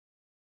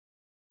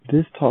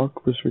This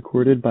talk was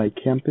recorded by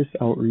Campus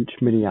Outreach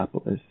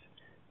Minneapolis,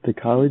 the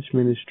college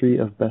ministry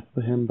of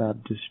Bethlehem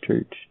Baptist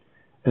Church,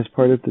 as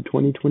part of the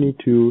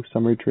 2022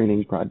 Summer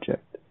Training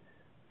Project.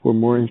 For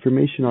more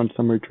information on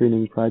Summer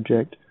Training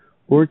Project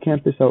or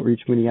Campus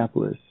Outreach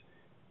Minneapolis,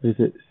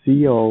 visit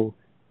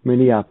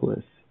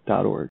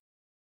cominneapolis.org.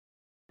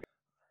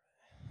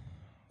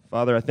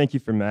 Father, I thank you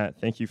for Matt.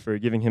 Thank you for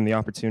giving him the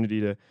opportunity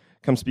to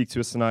come speak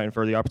to us tonight, and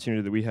for the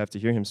opportunity that we have to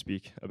hear him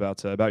speak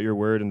about your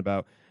word and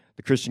about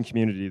the Christian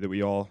community that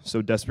we all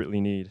so desperately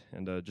need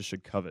and just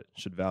should covet,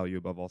 should value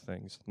above all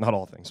things. Not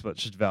all things, but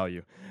should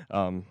value.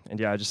 I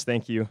just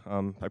thank you.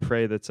 I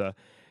pray that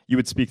you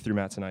would speak through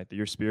Matt tonight, that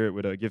your Spirit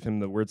would give him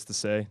the words to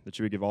say, that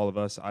you would give all of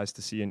us eyes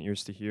to see and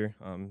ears to hear,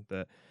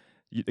 that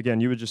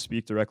you would just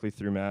speak directly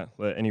through Matt.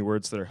 Let any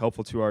words that are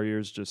helpful to our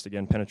ears just,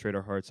 again, penetrate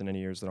our hearts, and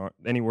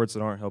any words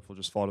that aren't helpful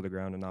just fall to the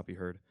ground and not be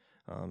heard.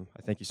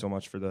 I thank you so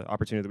much for the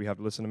opportunity that we have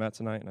to listen to Matt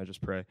tonight, and I just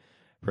pray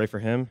for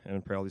him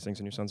and pray all these things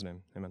in your son's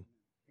name. Amen.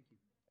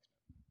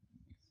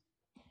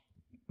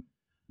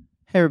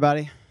 Hey,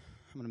 everybody.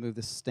 I'm going to move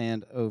this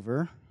stand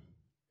over.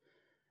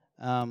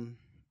 I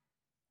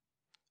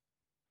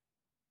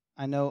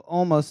know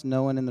almost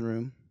no one in the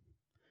room,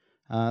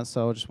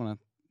 so I just want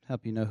to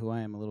help you know who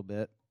I am a little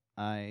bit.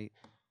 I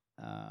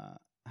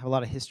have a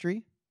lot of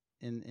history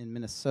in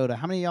Minnesota.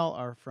 How many of y'all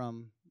are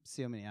from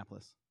CO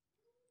Minneapolis?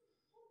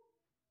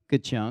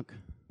 Good chunk.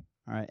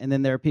 All right. And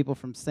then there are people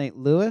from St.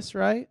 Louis,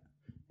 right?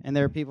 And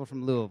there are people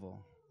from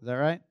Louisville. Is that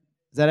right?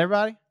 Is that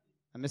everybody?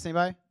 I miss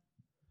anybody?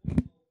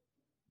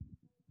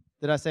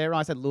 Did I say it wrong?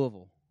 I said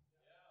Louisville.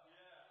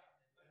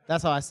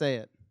 That's how I say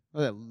it.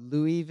 What is it,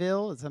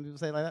 Louisville? Some people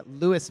say it like that?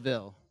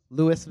 Louisville.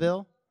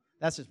 Louisville?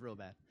 That's just real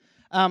bad.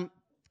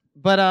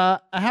 But I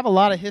have a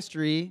lot of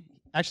history,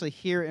 actually,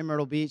 here in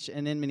Myrtle Beach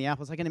and in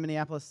Minneapolis. I came to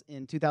Minneapolis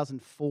in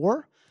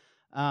 2004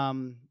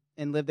 and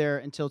lived there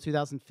until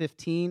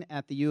 2015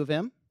 at the U of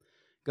M.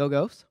 Go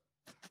Ghosts.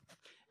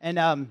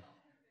 And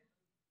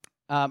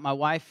my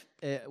wife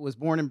was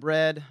born and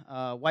bred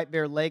White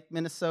Bear Lake,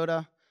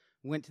 Minnesota.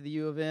 Went to the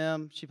U of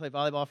M. She played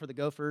volleyball for the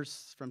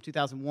Gophers from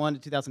 2001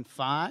 to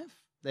 2005.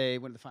 They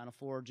went to the Final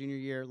Four junior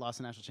year, lost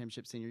the national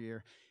championship senior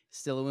year.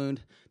 Still a wound.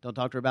 Don't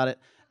talk to her about it.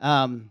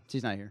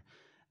 She's not here.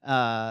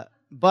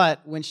 But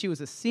when she was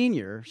a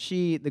senior,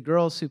 the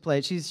girls who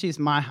played, she's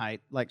my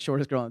height, like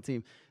shortest girl on the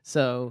team.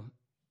 So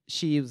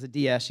she was a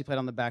DS. She played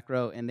on the back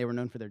row, and they were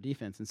known for their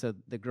defense. And so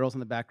the girls on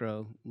the back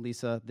row,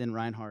 Lisa, then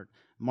Reinhardt,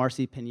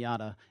 Marcy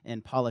Pinata,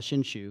 and Paula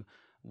Shinshu,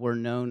 were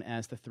known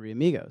as the Three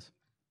Amigos.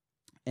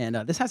 And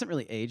this hasn't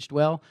really aged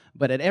well,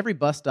 but at every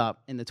bus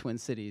stop in the Twin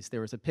Cities,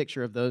 there was a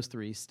picture of those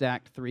three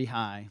stacked three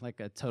high,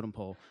 like a totem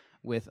pole,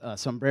 with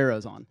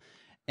sombreros on.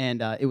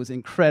 And it was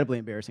incredibly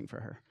embarrassing for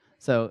her.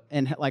 So,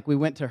 and like we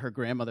went to her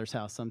grandmother's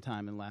house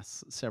sometime in the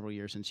last several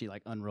years, and she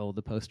like unrolled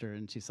the poster,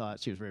 and she saw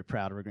it. She was very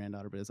proud of her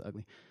granddaughter, but it was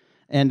ugly.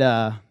 And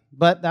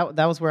but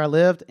that was where I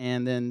lived.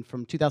 And then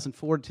from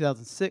 2004 to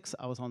 2006,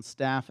 I was on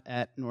staff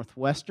at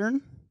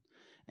Northwestern,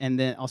 and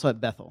then also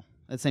at Bethel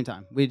at the same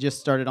time. We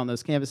just started on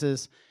those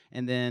campuses,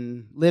 and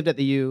then lived at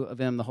the U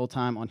of M the whole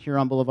time on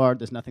Huron Boulevard.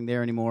 There's nothing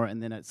there anymore.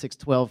 And then at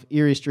 612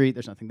 Erie Street,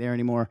 there's nothing there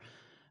anymore.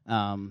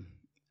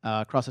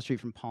 Across the street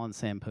from Paul and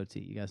Sam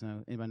Poteet. You guys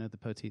know, anybody know the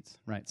Poteets?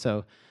 Right,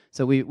 so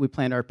we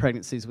planned our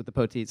pregnancies with the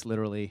Poteets,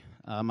 literally.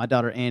 My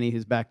daughter Annie,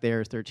 who's back there,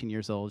 is 13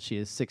 years old. She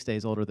is 6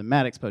 days older than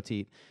Maddox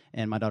Poteet,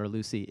 and my daughter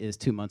Lucy is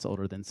 2 months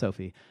older than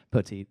Sophie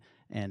Poteet.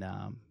 And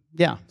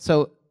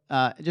so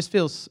it just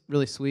feels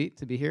really sweet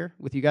to be here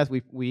with you guys.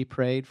 We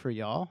prayed for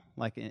y'all,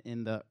 like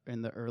in the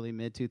early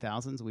mid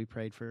 2000s. We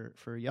prayed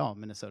for y'all,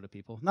 Minnesota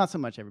people. Not so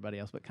much everybody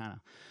else, but kind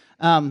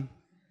of.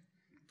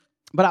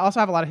 But I also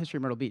have a lot of history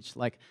in Myrtle Beach,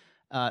 like.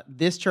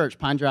 This church,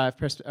 Pine Drive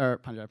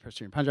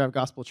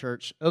Gospel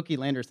Church, Okie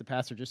Landers, the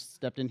pastor, just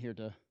stepped in here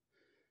to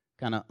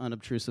kind of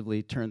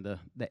unobtrusively turn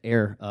the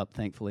air up,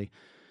 thankfully.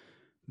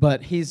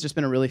 But he's just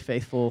been a really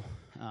faithful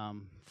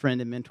friend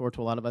and mentor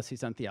to a lot of us.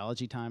 He's done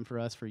theology time for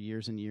us for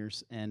years and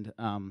years. And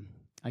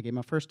I gave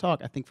my first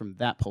talk, I think, from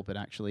that pulpit,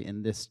 actually,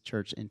 in this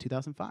church in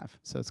 2005.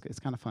 So it's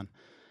kind of fun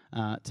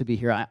to be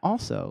here. I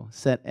also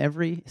set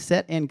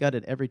and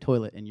gutted every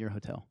toilet in your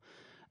hotel.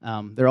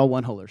 They're all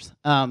one-holers.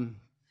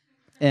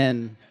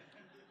 And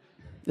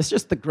it's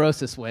just the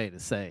grossest way to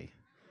say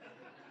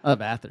a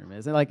bathroom,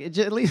 isn't it? Like,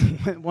 at least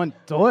one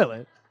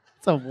toilet.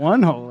 It's a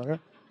one-holer.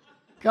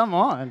 Come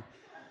on.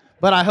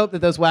 But I hope that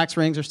those wax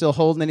rings are still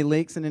holding any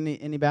leaks in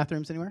any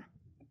bathrooms anywhere.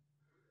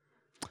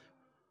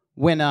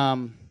 When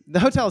the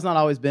hotel has not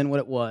always been what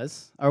it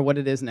was, or what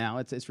it is now.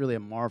 It's really a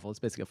marvel.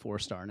 It's basically a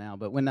 4-star now.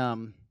 But when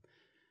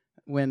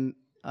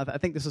I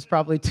think this was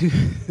probably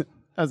that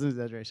was an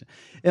exaggeration.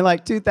 In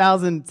like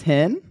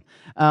 2010,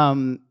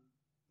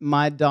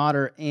 my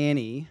daughter,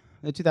 Annie,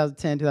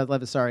 2010,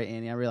 2011, sorry,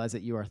 Annie, I realize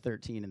that you are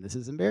 13, and this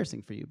is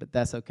embarrassing for you, but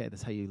that's okay.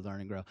 That's how you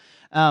learn and grow.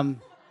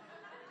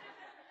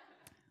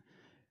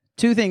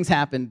 Two things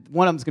happened.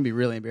 One of them's going to be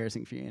really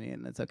embarrassing for you, Annie,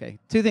 and that's okay.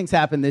 Two things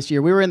happened this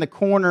year. We were in the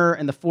corner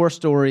in the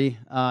 4-story.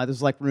 This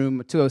was like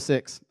room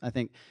 206, I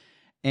think,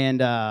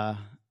 and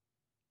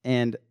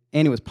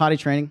Annie was potty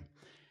training,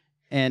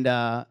 And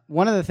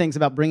one of the things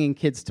about bringing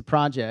kids to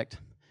project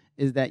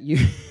is that you're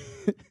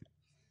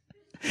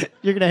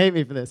going to hate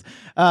me for this,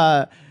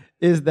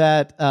 is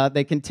that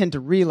they can tend to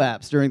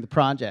relapse during the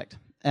project.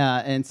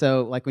 And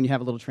so, like, when you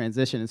have a little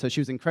transition. And so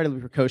she was incredibly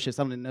precocious.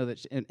 I didn't know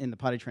that in the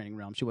potty training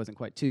realm, she wasn't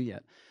quite 2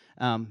 yet.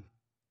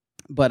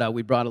 But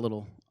we brought a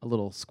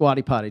little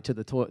squatty potty to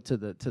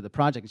the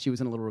project, and she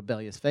was in a little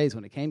rebellious phase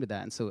when it came to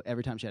that. And so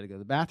every time she had to go to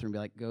the bathroom, be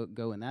like,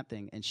 go in that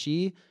thing. And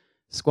she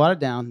squatted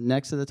down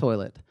next to the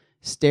toilet,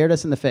 stared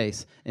us in the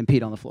face, and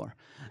peed on the floor.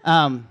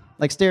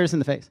 Like, stared us in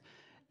the face.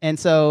 And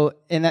so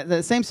in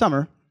that same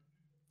summer,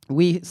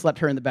 we slept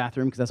her in the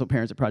bathroom, because that's what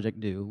parents at Project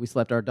do. We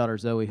slept our daughter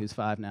Zoe, who's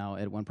 5 now,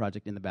 at one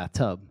project in the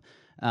bathtub.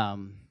 But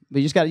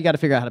you got to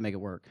figure out how to make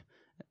it work.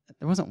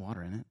 There wasn't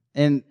water in it.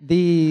 And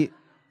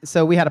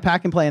so we had a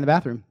pack and play in the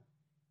bathroom.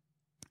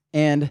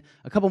 And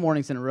a couple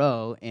mornings in a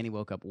row, Annie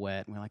woke up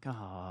wet, and we're like,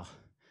 oh,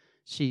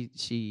 she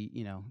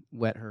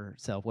wet her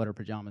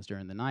pajamas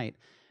during the night.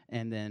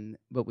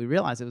 But we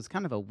realized it was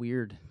kind of a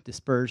weird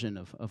dispersion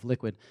of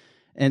liquid.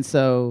 And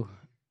so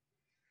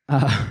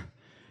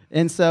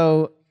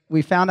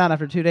we found out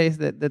after 2 days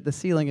that the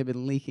ceiling had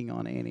been leaking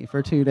on Annie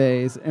for 2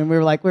 days. And we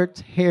were like, we're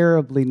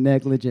terribly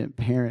negligent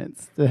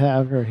parents to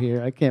have her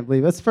here. I can't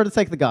believe it. That's for the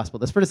sake of the gospel.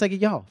 That's for the sake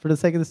of y'all, for the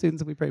sake of the students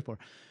that we pray for.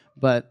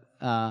 But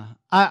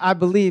I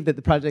believe that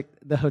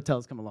the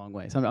hotel's come a long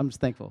way. So I'm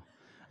just thankful.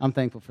 I'm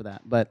thankful for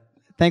that. But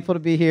thankful to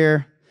be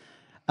here.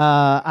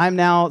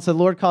 So the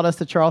Lord called us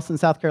to Charleston,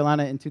 South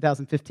Carolina in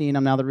 2015.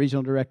 I'm now the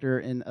regional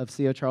director of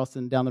CO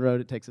Charleston. Down the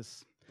road, it takes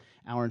us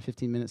an hour and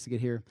 15 minutes to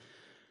get here.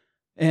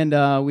 And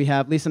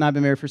Lisa and I have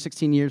been married for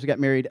 16 years. We got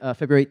married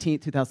February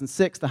 18th,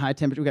 2006. The high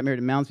temperature, we got married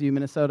in Mounds View,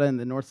 Minnesota, in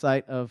the north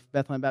site of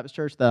Bethlehem Baptist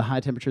Church. The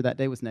high temperature that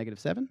day was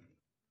 -7.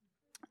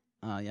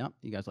 Yeah,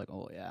 you guys are like,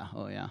 oh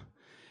yeah.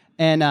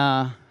 And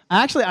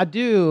I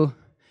do,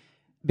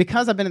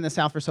 because I've been in the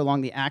South for so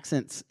long, the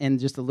accents and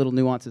just the little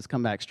nuances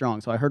come back strong.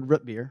 So I heard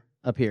root beer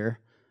up here,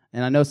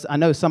 and I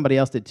know somebody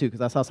else did too,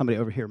 because I saw somebody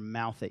over here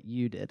mouth it.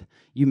 You did.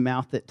 You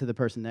mouthed it to the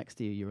person next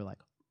to you. You were like,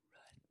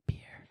 root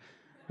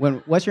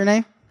beer. What's your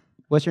name?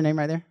 What's your name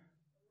right there?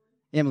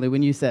 Emily.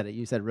 When you said it,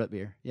 you said root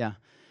beer. Yeah.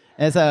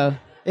 And so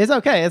it's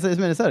okay. It's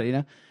Minnesota, you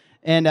know.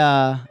 And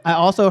I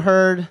also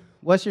heard,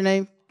 what's your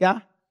name,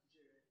 guy?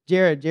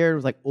 Jared. Jared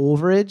was like,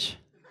 overage.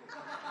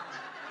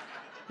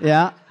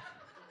 Yeah.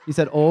 You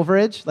said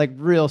overage, like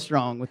real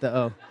strong with the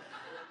O.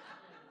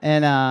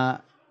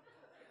 And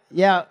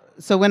yeah,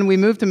 so when we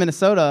moved to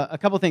Minnesota, a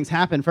couple things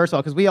happened. First of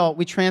all, because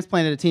we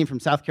transplanted a team from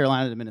South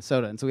Carolina to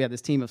Minnesota, and so we had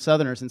this team of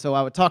Southerners, and so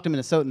I would talk to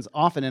Minnesotans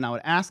often, and I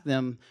would ask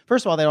them,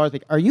 first of all, they'd always be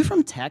like, are you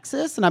from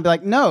Texas? And I'd be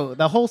like, no,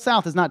 the whole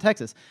South is not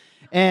Texas.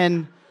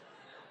 And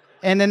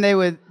then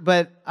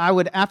I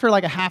would, after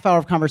like a half hour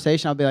of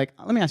conversation, I'd be like,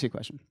 let me ask you a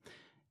question.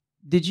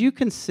 Did you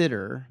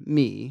consider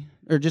me,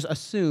 or just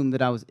assume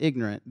that I was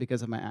ignorant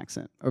because of my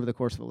accent over the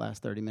course of the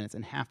last 30 minutes?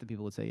 And half the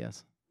people would say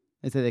yes.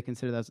 They'd say they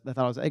thought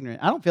I was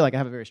ignorant. I don't feel like I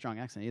have a very strong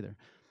accent either.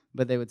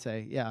 But they would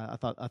say, yeah, I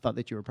thought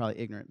that you were probably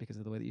ignorant because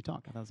of the way that you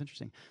talk. I thought it was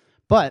interesting.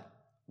 But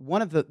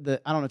one of the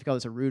I don't know if you call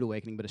this a rude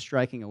awakening, but a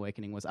striking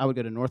awakening was I would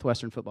go to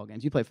Northwestern football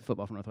games. You play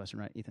football for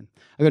Northwestern, right, Ethan?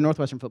 I go to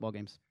Northwestern football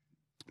games.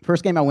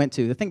 First game I went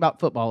to, the thing about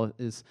football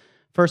is,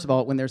 first of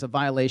all, when there's a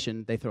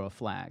violation, they throw a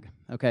flag,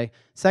 okay?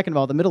 Second of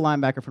all, the middle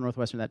linebacker for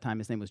Northwestern at that time,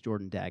 his name was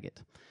Jordan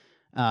Daggett.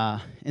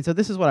 And so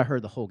this is what I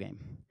heard the whole game.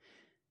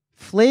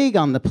 Flag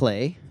on the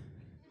play.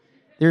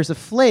 There's a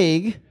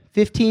flag,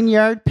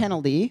 15-yard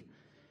penalty,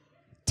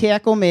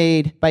 tackle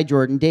made by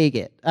Jordan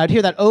Daggett. I'd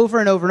hear that over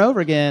and over and over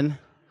again,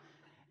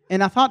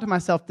 and I thought to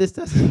myself, this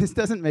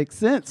doesn't make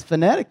sense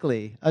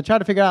phonetically. I tried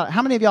to figure out,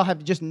 how many of y'all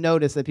have just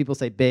noticed that people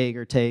say beg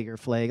or tag or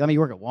flag? I mean, you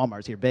work at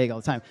Walmart, so you hear beg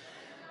all the time.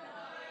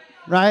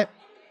 Right?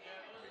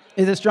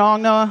 Is it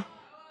strong, Noah?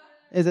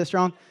 Is it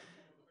strong?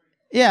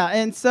 Yeah,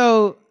 and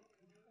so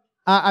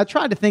I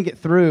tried to think it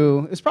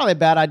through. It's probably a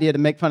bad idea to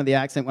make fun of the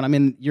accent when I'm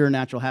in your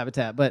natural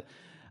habitat, but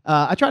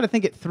I tried to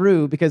think it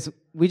through because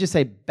we just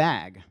say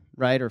bag,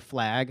 right, or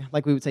flag,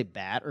 like we would say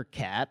bat or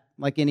cat,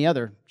 like any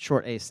other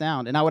short A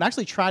sound. And I would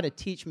actually try to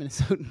teach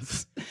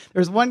Minnesotans.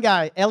 There's one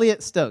guy,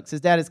 Elliot Stokes.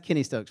 His dad is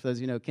Kenny Stokes, for those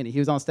of you who know Kenny. He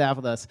was on staff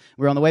with us.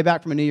 We were on the way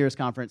back from a New Year's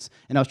conference,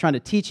 and I was trying to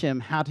teach him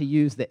how to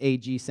use the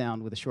AG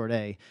sound with a short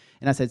A.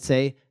 And I said,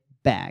 say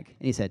bag.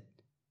 And he said,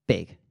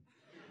 big.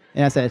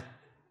 And I said,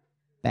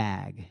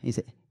 bag. And he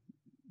said,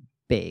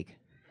 big.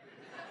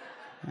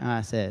 And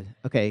I said,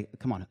 okay,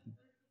 come on,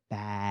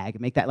 bag.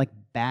 Make that like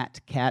bat,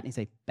 cat. And he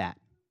said, bat,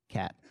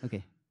 cat.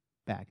 Okay,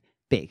 bag,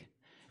 big.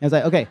 And I was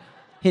like, okay.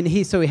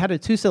 And so he had a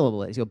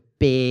 2-syllable. He'd go,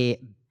 bag,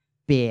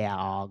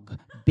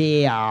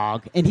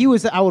 bag. And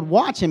I would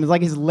watch him. It was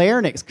like his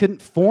larynx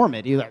couldn't form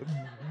it. He was like,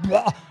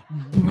 blah,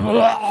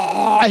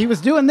 blah. He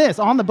was doing this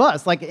on the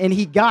bus, and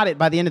he got it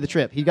by the end of the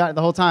trip. He got it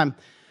the whole time.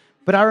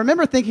 But I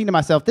remember thinking to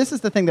myself, this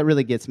is the thing that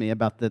really gets me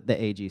about the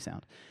AG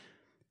sound,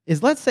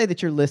 is let's say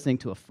that you're listening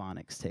to a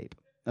phonics tape,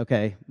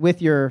 okay,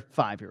 with your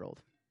 5-year-old,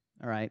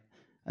 all right,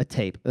 a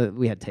tape.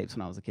 We had tapes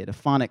when I was a kid, a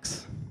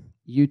phonics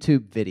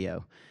YouTube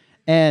video.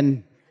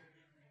 And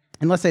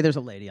let's say there's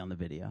a lady on the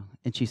video,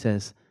 and she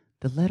says,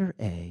 The letter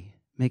A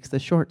makes the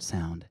short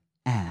sound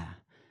ah,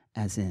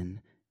 as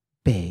in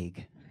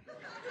big.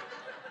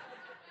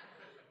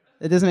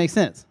 It doesn't make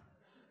sense.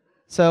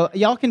 So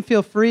y'all can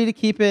feel free to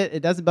keep it.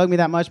 It doesn't bug me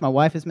that much. My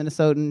wife is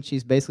Minnesotan.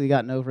 She's basically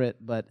gotten over it,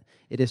 but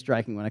it is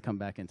striking when I come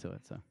back into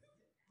it. So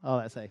all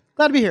that I say.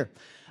 Glad to be here.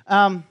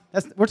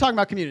 We're talking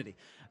about community.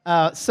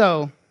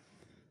 So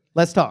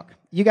let's talk.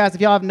 You guys,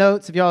 if y'all have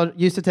notes, if y'all are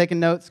used to taking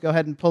notes, go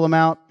ahead and pull them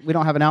out. We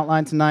don't have an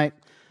outline tonight.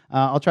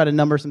 I'll try to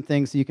number some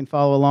things so you can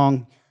follow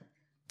along.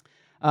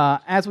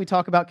 As we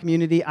talk about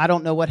community, I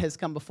don't know what has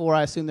come before.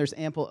 I assume there's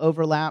ample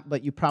overlap,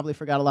 but you probably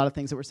forgot a lot of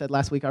things that were said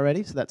last week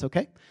already, so that's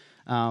okay.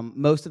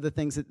 Most of the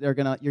things that you're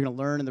gonna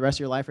learn in the rest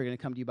of your life are gonna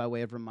come to you by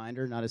way of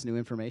reminder, not as new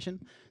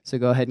information. So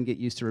go ahead and get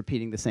used to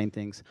repeating the same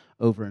things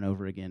over and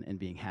over again and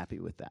being happy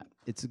with that.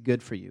 It's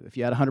good for you. If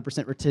you had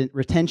 100%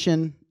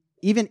 retention,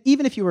 even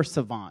if you were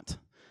savant,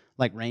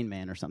 like Rain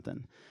Man or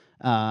something,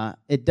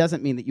 it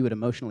doesn't mean that you would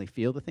emotionally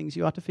feel the things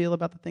you ought to feel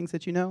about the things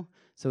that you know.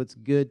 So it's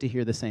good to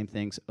hear the same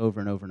things over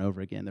and over and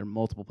over again. There are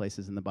multiple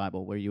places in the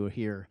Bible where you will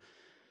hear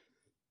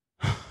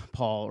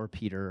Paul or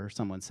Peter or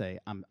someone say,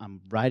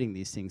 I'm writing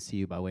these things to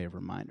you by way of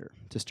reminder,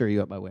 to stir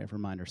you up by way of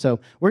reminder. So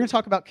we're going to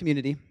talk about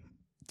community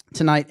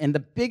tonight, and the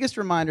biggest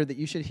reminder that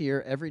you should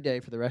hear every day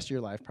for the rest of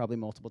your life, probably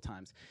multiple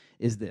times,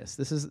 is this.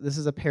 This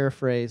is a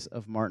paraphrase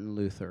of Martin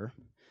Luther,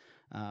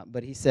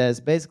 but he says,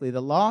 basically,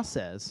 the law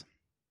says,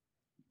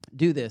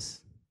 do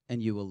this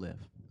and you will live.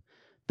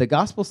 The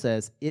gospel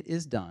says, it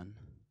is done.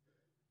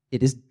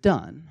 It is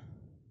done.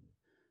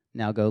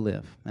 Now go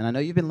live. And I know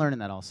you've been learning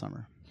that all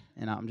summer.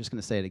 And I'm just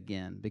going to say it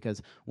again,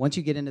 because once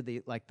you get into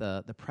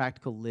the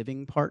practical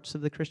living parts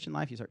of the Christian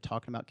life, you start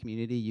talking about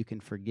community, you can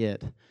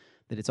forget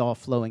that it's all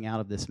flowing out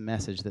of this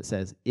message that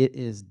says, it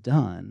is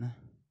done,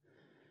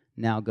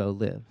 now go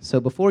live. So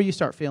before you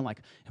start feeling like,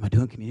 am I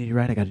doing community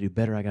right? I got to do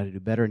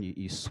better, and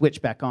you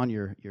switch back on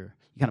you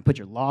kind of put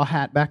your law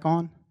hat back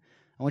on,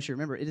 I want you to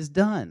remember, it is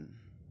done.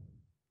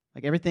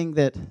 Like everything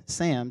that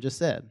Sam just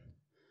said.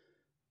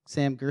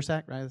 Sam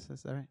Gersak, right? Is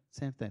that right?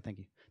 Sam, thank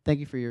you. Thank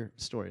you for your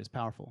story. It's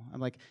powerful. I'm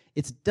like,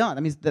 it's done.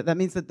 That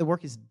means that the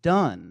work is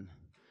done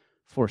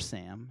for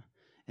Sam.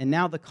 And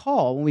now the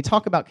call, when we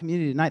talk about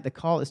community tonight, the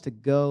call is to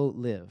go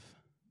live.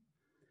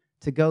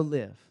 To go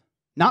live.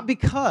 Not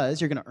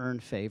because you're going to earn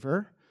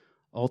favor,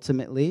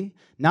 ultimately.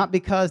 Not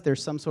because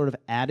there's some sort of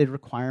added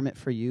requirement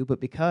for you,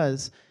 but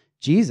because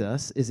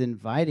Jesus is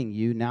inviting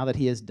you, now that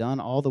he has done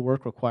all the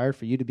work required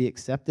for you to be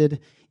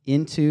accepted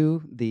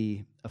into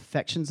the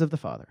affections of the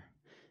Father,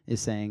 is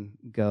saying,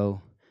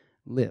 go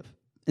live.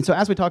 And so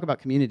as we talk about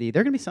community, there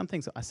are going to be some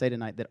things I say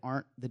tonight that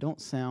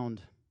don't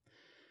sound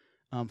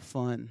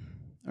fun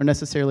or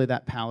necessarily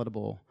that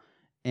palatable.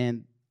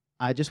 And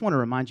I just want to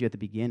remind you at the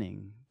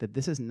beginning that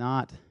this is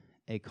not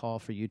a call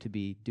for you to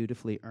be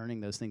dutifully earning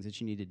those things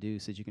that you need to do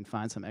so that you can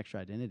find some extra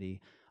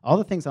identity. All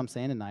the things I'm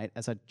saying tonight,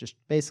 as I just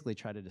basically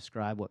try to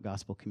describe what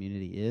gospel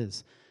community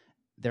is,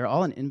 they're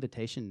all an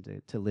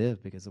invitation to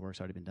live because the work's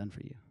already been done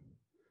for you.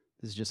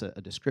 This is just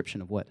a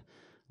description of what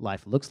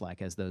life looks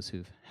like as those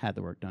who've had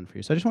the work done for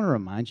you. So I just want to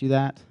remind you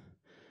that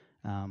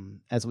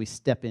as we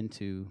step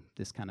into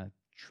this kind of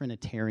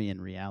Trinitarian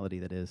reality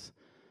that is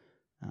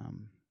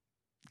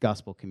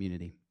gospel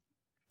community.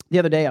 The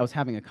other day I was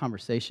having a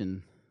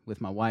conversation with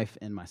my wife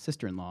and my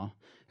sister-in-law,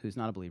 who's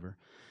not a believer.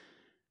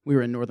 We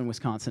were in northern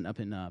Wisconsin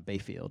up in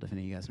Bayfield, if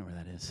any of you guys know where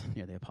that is,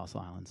 near the Apostle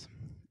Islands.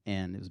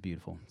 And it was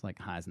beautiful. It's like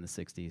highs in the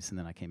 60s, and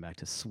then I came back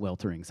to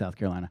sweltering South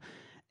Carolina.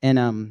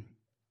 And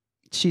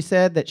she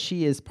said that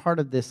she is part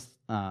of this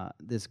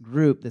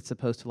group that's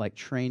supposed to like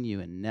train you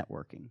in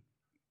networking.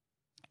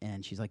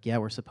 And she's like, yeah,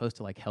 we're supposed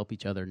to like help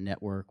each other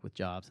network with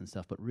jobs and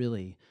stuff, but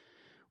really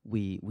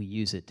we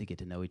use it to get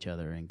to know each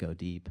other and go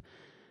deep.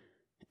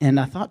 And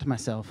I thought to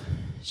myself,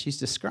 she's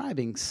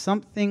describing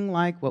something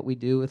like what we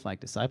do with like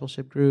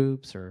discipleship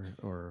groups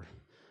or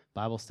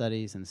Bible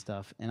studies and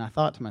stuff. And I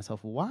thought to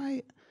myself,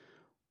 why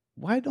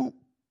don't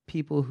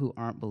people who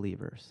aren't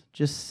believers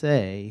just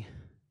say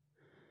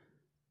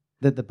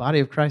that the body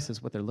of Christ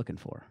is what they're looking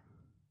for?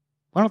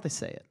 Why don't they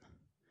say it?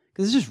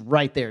 Because it's just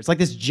right there. It's like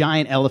this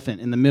giant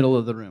elephant in the middle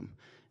of the room.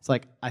 It's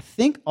like, I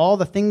think all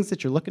the things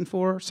that you're looking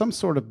for, some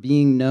sort of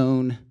being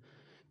known,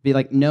 be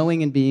like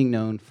knowing and being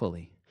known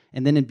fully.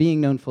 And then in being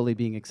known fully,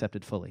 being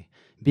accepted fully.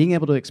 Being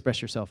able to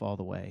express yourself all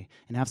the way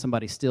and have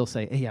somebody still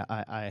say, hey, yeah,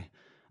 I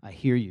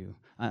hear you.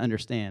 I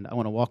understand. I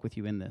want to walk with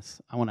you in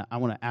this. I want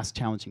to ask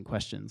challenging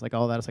questions. Like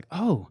all that. It's like,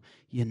 oh,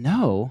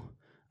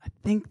 I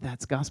think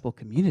that's gospel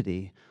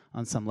community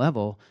on some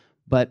level,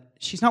 but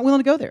she's not willing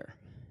to go there.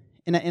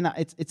 And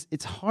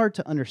it's hard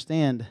to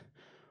understand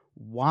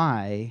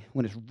why,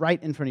 when it's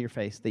right in front of your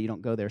face, that you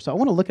don't go there. So I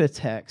want to look at a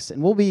text,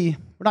 and we're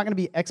not going to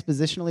be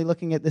expositionally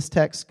looking at this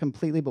text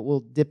completely, but we'll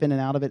dip in and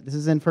out of it. This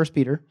is in 1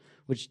 Peter,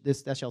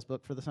 that's y'all's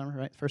book for the summer,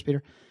 right? 1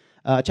 Peter.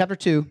 Chapter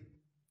 2,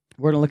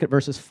 we're going to look at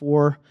verses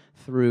 4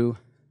 through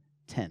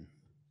 10.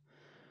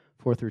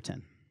 4 through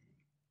 10.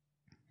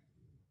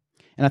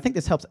 And I think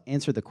this helps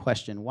answer the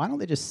question, why don't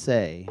they just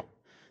say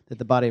that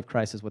the body of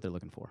Christ is what they're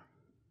looking for?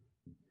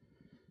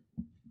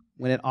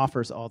 when it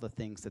offers all the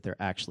things that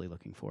they're actually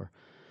looking for.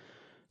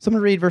 So I'm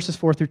going to read verses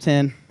 4 through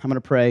 10. I'm going to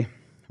pray, and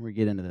we're going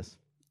to get into this.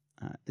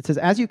 It says,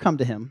 "As you come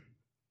to him,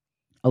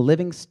 a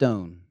living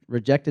stone,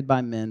 rejected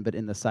by men, but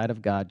in the sight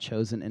of God,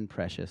 chosen and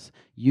precious,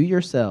 you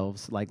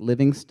yourselves, like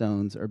living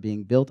stones, are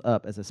being built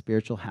up as a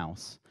spiritual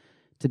house,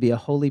 to be a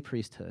holy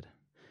priesthood,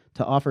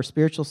 to offer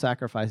spiritual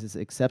sacrifices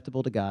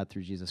acceptable to God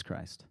through Jesus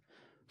Christ.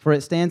 For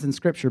it stands in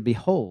Scripture,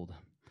 'Behold,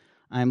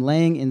 I am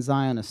laying in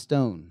Zion a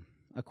stone,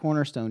 a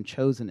cornerstone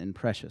chosen and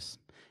precious,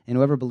 and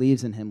whoever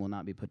believes in him will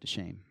not be put to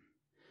shame.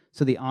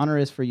 So the honor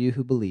is for you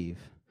who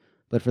believe,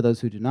 but for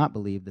those who do not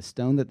believe, the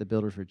stone that the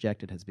builders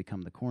rejected has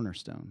become the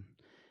cornerstone,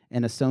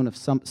 and a stone of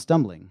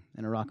stumbling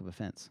and a rock of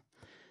offense.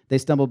 They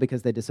stumble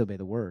because they disobey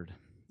the word,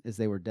 as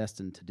they were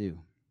destined to do.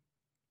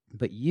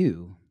 But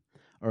you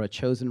are a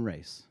chosen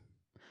race,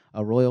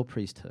 a royal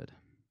priesthood,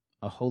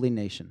 a holy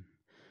nation,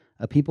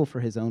 a people for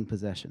his own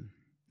possession,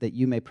 that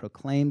you may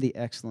proclaim the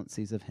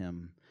excellencies of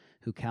him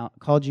who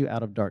called you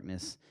out of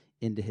darkness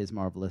into his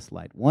marvelous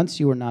light. Once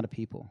you were not a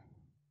people,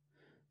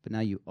 but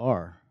now you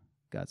are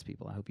God's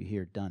people." I hope you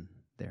hear "done"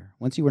 there.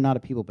 Once you were not a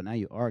people, but now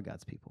you are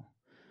God's people.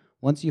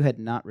 Once you had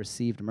not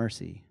received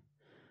mercy,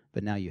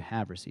 but now you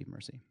have received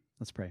mercy.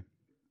 Let's pray.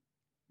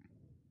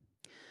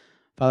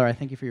 Father, I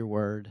thank you for your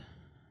word.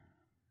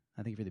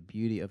 I thank you for the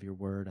beauty of your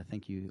word. I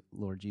thank you,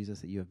 Lord Jesus,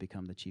 that you have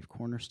become the chief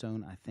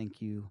cornerstone. I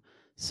thank you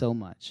so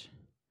much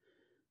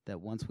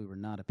that once we were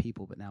not a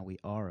people, but now we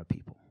are a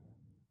people.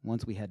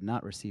 Once we had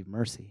not received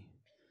mercy,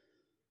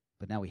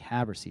 but now we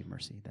have received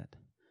mercy. That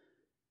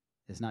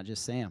it's not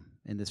just Sam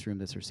in this room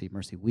that's received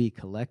mercy. We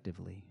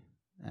collectively,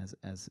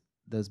 as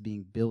those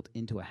being built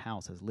into a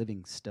house as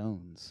living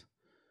stones,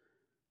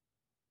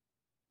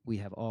 we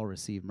have all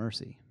received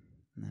mercy.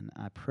 And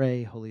I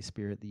pray, Holy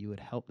Spirit, that you would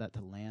help that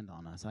to land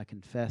on us. I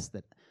confess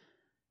that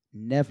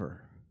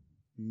never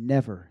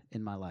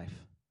in my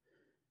life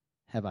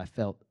have I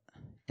felt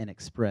and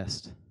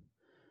expressed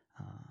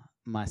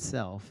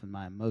myself and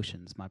my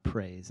emotions, my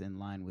praise, in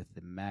line with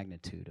the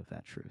magnitude of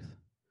that truth.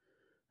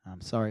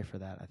 I'm sorry for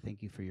that. I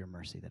thank you for your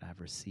mercy, that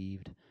I've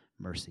received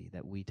mercy,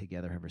 that we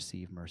together have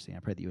received mercy. I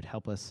pray that you would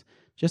help us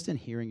just in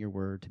hearing your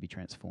word to be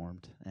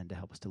transformed and to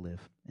help us to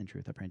live in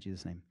truth. I pray in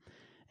Jesus' name.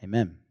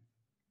 Amen.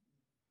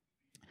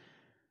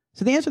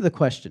 So the answer to the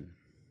question,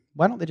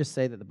 why don't they just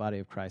say that the body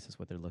of Christ is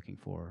what they're looking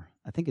for,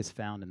 I think is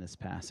found in this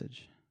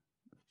passage.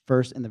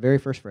 First, in the very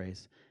first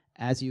phrase,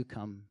 "As you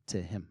come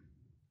to him."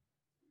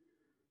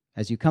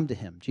 As you come to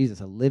him,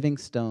 Jesus, a living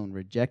stone,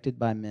 rejected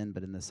by men,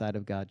 but in the sight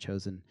of God,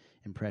 chosen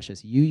and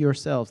precious. You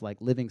yourselves, like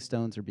living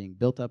stones, are being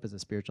built up as a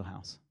spiritual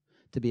house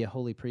to be a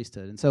holy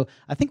priesthood. And so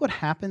I think what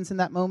happens in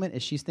that moment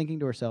is she's thinking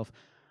to herself,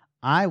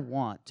 I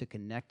want to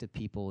connect to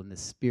people in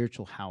this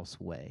spiritual house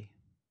way.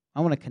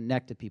 I want to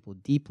connect to people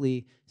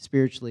deeply,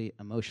 spiritually,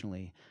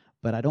 emotionally,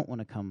 but I don't want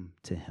to come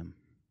to him.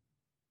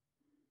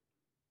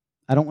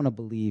 I don't want to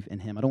believe in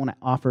him. I don't want to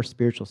offer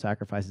spiritual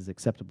sacrifices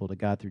acceptable to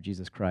God through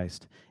Jesus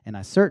Christ. And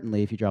I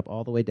certainly, if you drop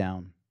all the way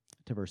down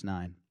to verse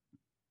 9,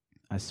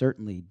 I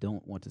certainly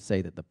don't want to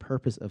say that the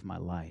purpose of my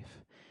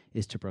life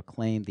is to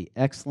proclaim the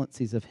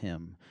excellencies of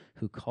him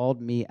who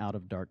called me out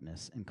of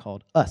darkness and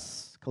called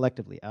us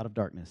collectively out of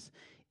darkness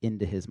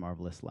into his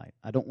marvelous light.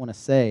 I don't want to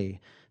say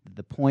that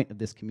the point of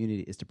this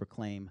community is to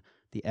proclaim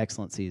the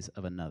excellencies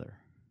of another.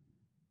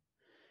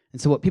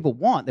 And so what people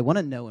want, they want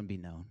to know and be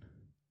known.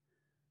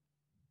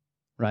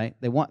 Right?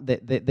 They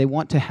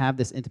want to have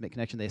this intimate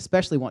connection. They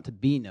especially want to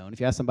be known. If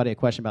you ask somebody a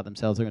question about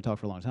themselves, they're going to talk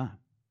for a long time.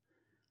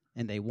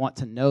 And they want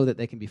to know that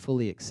they can be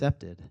fully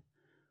accepted,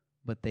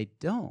 but they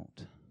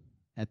don't.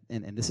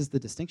 And this is the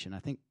distinction. I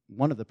think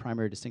one of the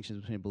primary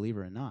distinctions between a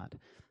believer and not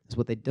is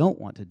what they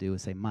don't want to do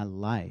is say, my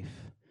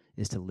life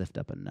is to lift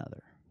up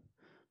another.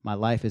 My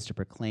life is to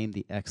proclaim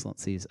the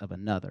excellencies of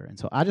another. And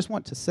so I just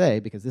want to say,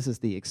 because this is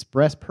the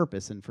express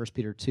purpose in 1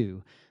 Peter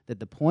 2,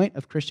 that the point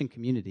of Christian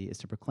community is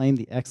to proclaim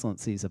the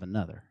excellencies of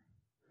another,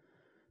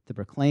 to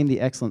proclaim the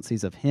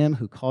excellencies of him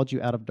who called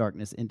you out of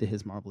darkness into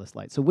his marvelous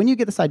light. So when you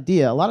get this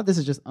idea, a lot of this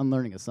is just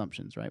unlearning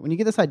assumptions, right? When you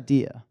get this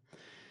idea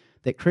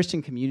that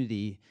Christian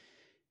community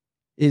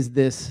is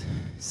this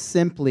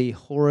simply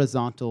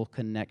horizontal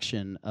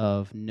connection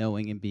of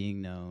knowing and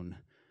being known,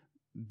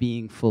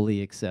 being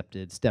fully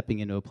accepted, stepping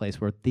into a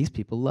place where these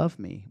people love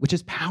me, which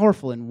is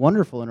powerful and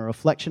wonderful and a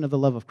reflection of the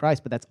love of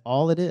Christ, but that's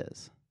all it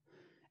is.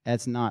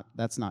 That's not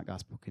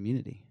gospel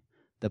community.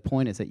 The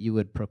point is that you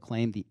would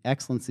proclaim the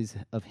excellencies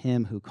of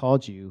him who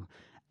called you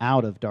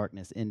out of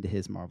darkness into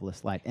his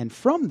marvelous light. And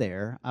from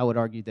there, I would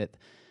argue that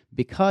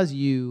because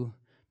you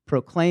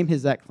proclaim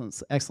his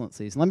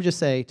excellencies, let me just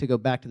say, to go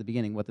back to the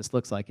beginning, what this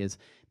looks like is,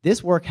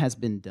 this work has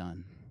been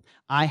done.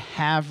 I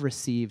have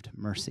received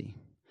mercy.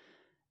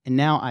 And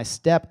now I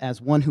step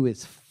as one who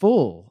is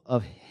full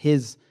of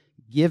his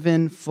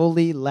given,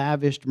 fully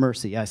lavished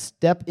mercy. I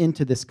step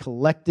into this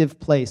collective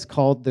place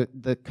called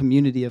the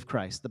community of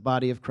Christ, the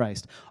body of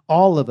Christ.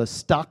 All of us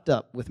stocked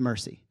up with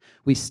mercy.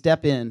 We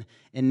step in,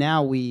 and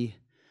now we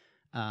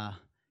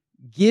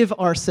give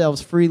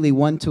ourselves freely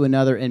one to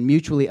another and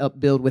mutually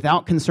upbuild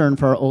without concern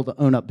for our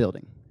own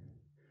upbuilding.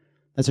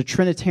 That's a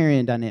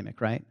Trinitarian dynamic,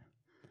 right?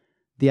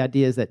 The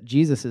idea is that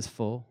Jesus is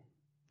full,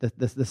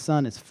 the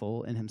Son is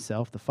full in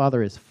himself, the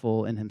Father is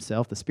full in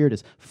himself, the Spirit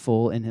is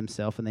full in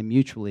himself, and they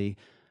mutually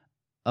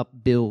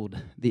upbuild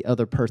the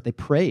other person. They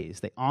praise,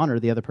 they honor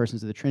the other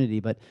persons of the Trinity,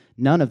 but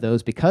none of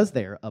those, because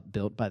they are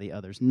upbuilt by the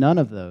others, none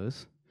of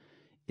those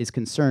is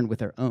concerned with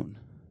their own.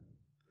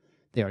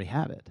 They already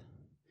have it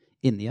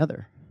in the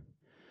other,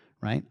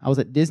 right? I was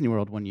at Disney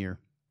World one year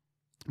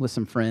with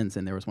some friends,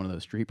 and there was one of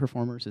those street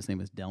performers. His name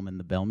was Delman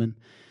the Bellman.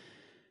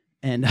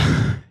 And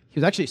he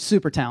was actually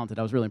super talented.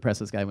 I was really impressed.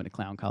 This guy went to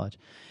clown college.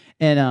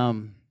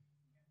 And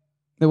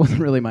it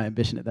wasn't really my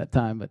ambition at that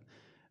time, but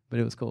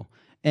it was cool.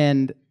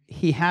 And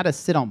he had us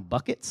sit on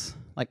buckets.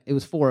 Like, it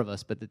was 4 of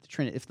us, but the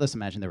Trinity, let's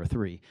imagine there were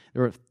 3.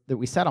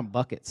 We sat on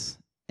buckets,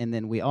 and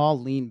then we all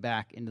leaned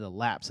back into the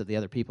laps of the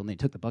other people, and they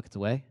took the buckets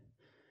away,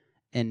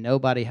 and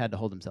nobody had to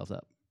hold themselves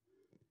up.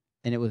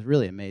 And it was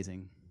really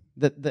amazing.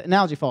 The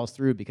analogy falls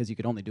through because you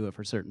could only do it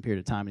for a certain period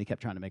of time, and he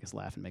kept trying to make us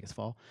laugh and make us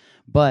fall.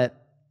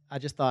 But I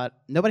just thought,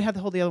 nobody had to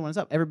hold the other ones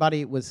up.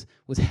 Everybody was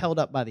held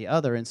up by the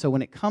other. And so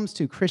when it comes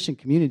to Christian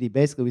community,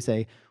 basically we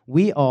say,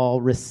 we all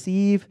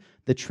receive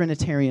the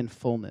Trinitarian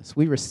fullness.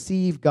 We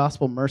receive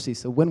gospel mercy.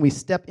 So when we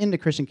step into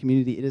Christian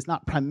community, it is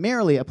not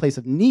primarily a place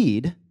of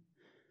need.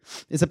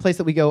 It's a place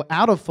that we go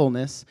out of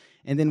fullness,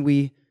 and then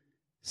we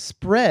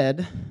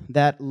spread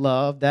that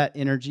love, that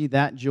energy,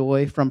 that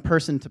joy from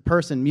person to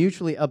person,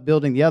 mutually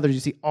upbuilding the others. You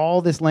see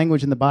all this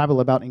language in the Bible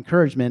about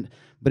encouragement,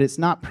 but it's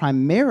not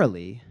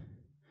primarily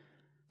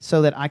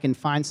so that I can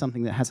find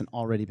something that hasn't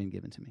already been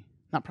given to me.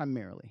 Not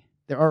primarily.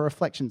 There are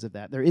reflections of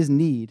that. There is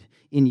need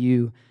in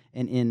you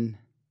and in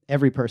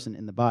every person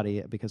in the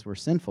body because we're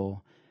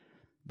sinful,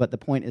 but the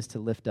point is to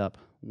lift up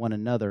one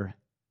another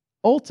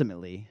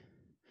ultimately,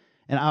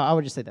 and I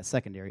would just say that's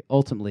secondary,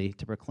 ultimately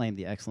to proclaim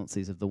the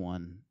excellencies of the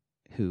one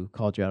who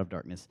called you out of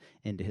darkness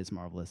into his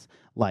marvelous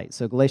light.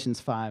 So Galatians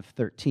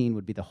 5:13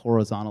 would be the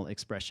horizontal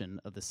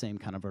expression of the same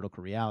kind of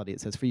vertical reality. It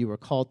says, "For you were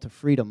called to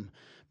freedom,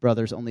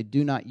 brothers, only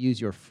do not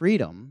use your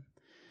freedom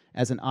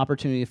as an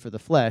opportunity for the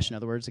flesh." In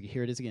other words,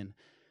 here it is again.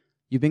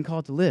 You've been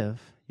called to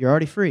live. You're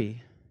already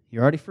free.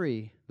 You're already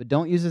free. But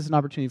don't use it as an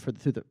opportunity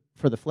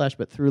for the flesh,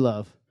 but through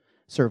love,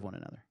 serve one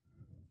another.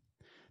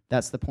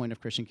 That's the point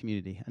of Christian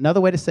community. Another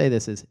way to say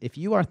this is, if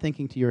you are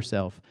thinking to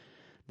yourself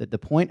that the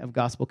point of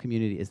gospel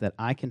community is that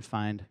I can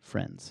find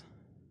friends,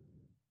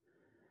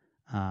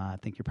 I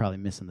think you're probably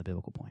missing the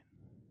biblical point.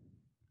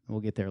 We'll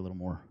get there a little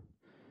more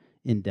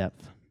in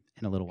depth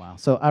in a little while.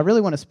 So I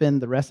really want to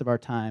spend the rest of our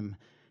time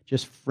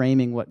just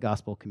framing what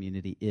gospel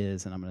community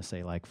is, and I'm going to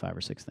say like 5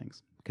 or 6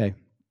 things, okay?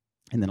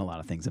 And then a lot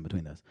of things in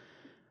between those.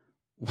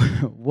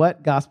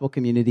 What gospel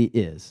community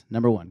is.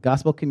 Number 1,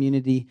 gospel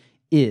community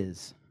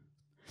is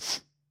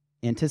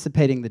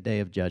anticipating the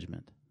day of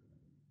judgment.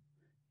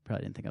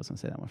 Probably didn't think I was going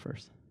to say that one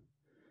first.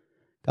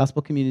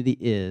 Gospel community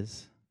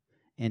is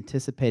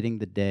anticipating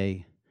the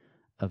day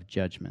of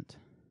judgment.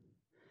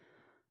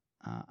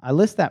 I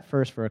list that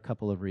first for a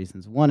couple of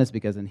reasons. One is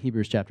because in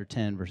Hebrews chapter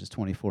 10, verses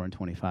 24 and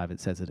 25, it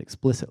says it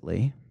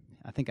explicitly.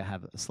 I think I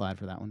have a slide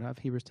for that one. Do I have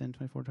Hebrews 10,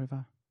 24,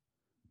 25?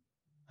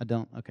 I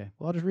don't? Okay.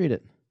 Well, I'll just read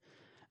it.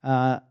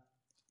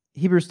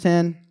 Hebrews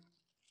 10,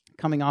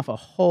 coming off a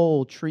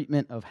whole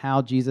treatment of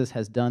how Jesus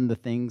has done the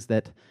things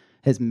that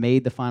has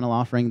made the final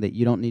offering that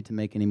you don't need to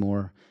make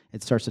anymore.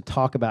 It starts to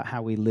talk about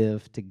how we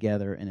live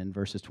together, and in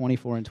verses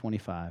 24 and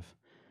 25,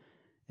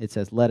 it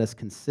says, "Let us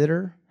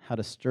consider how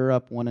to stir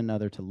up one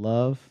another to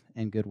love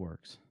and good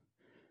works,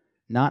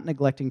 not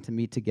neglecting to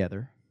meet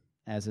together,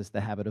 as is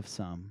the habit of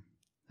some."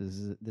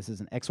 This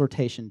is an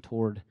exhortation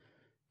toward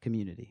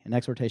community, an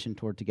exhortation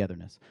toward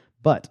togetherness,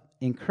 but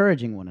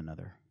encouraging one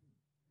another,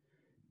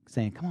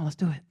 saying, "Come on, let's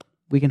do it.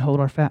 We can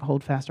hold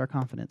fast our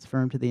confidence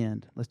firm to the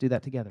end. Let's do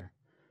that together."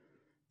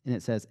 And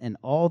it says, "And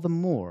all the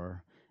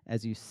more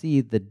as you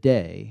see the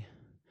day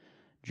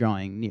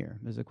drawing near."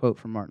 There's a quote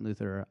from Martin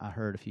Luther I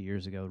heard a few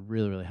years ago,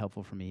 really, really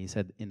helpful for me. He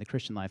said, in the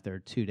Christian life, there are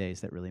 2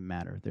 days that really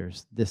matter.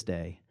 There's this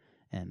day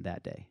and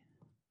that day,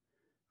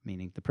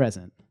 meaning the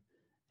present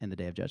and the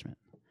day of judgment.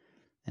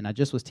 And I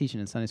just was teaching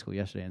in Sunday school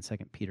yesterday in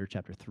 2 Peter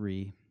chapter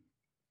 3,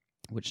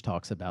 which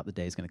talks about the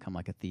day is going to come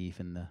like a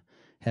thief, and the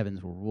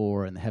heavens will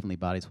roar, and the heavenly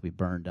bodies will be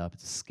burned up.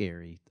 It's a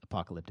scary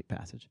apocalyptic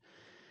passage.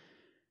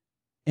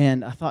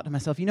 And I thought to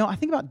myself, I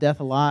think about death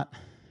a lot.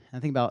 I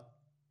think about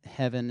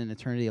heaven and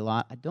eternity a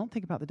lot. I don't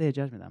think about the day of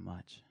judgment that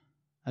much.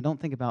 I don't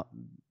think about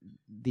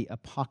the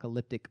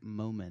apocalyptic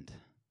moment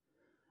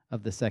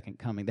of the second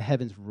coming, the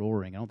heavens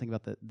roaring. I don't think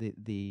about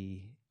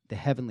the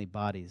heavenly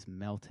bodies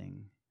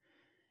melting.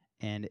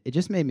 And it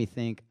just made me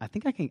think, I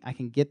think I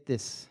can get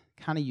this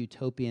kind of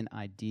utopian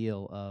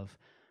ideal of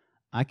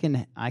I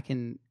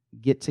can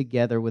get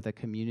together with a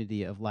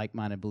community of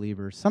like-minded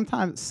believers.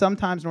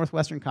 Sometimes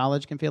Northwestern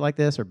College can feel like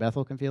this, or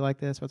Bethel can feel like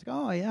this. Where it's like,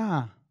 oh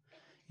yeah,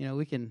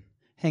 we can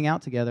hang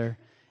out together,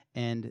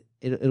 and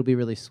it'll be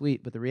really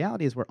sweet. But the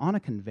reality is, we're on a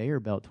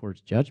conveyor belt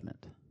towards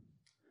judgment.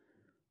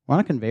 We're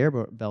on a conveyor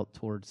belt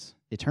towards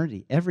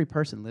eternity. Every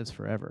person lives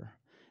forever.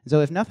 And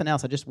so if nothing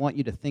else, I just want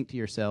you to think to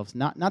yourselves,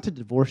 not to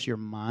divorce your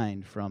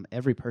mind from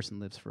every person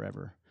lives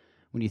forever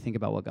when you think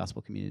about what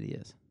gospel community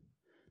is.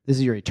 This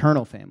is your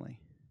eternal family,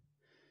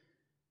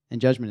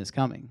 and judgment is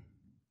coming.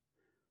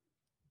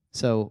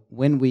 So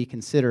when we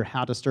consider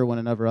how to stir one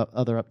another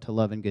up to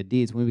love and good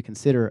deeds, when we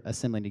consider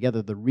assembling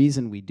together, the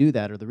reason we do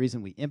that, or the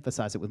reason we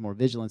emphasize it with more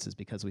vigilance, is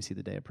because we see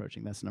the day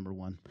approaching. That's number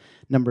one.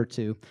 Number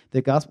two,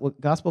 the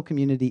gospel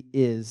community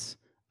is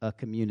a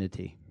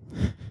community.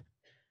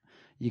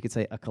 You could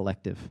say a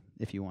collective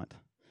if you want.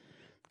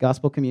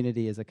 Gospel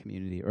community is a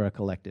community or a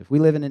collective. We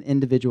live in an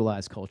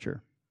individualized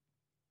culture,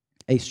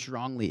 a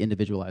strongly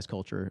individualized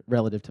culture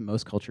relative to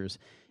most cultures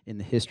in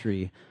the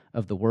history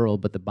of the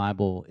world, but the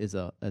Bible is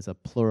a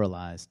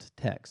pluralized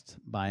text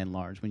by and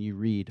large. When you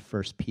read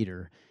 1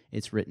 Peter,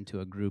 it's written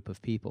to a group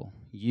of people.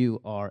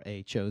 You are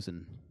a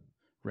chosen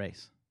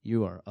race.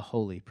 You are a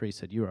holy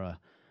priesthood. You are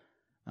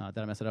did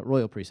I mess it up?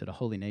 Royal priesthood, a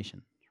holy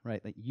nation,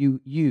 right? Like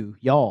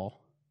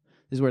y'all,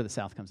 this is where the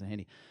South comes in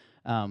handy.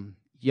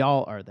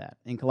 Y'all are that.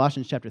 In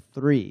Colossians chapter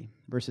 3,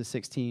 verses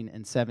 16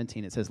 and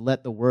 17, it says,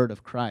 let the word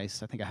of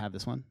Christ, I think I have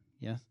this one.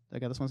 Yeah, I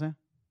got this one, Sam?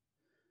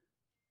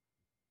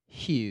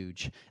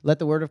 Huge. Let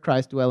the word of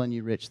Christ dwell in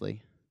you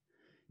richly,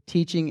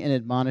 teaching and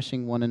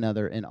admonishing one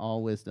another in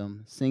all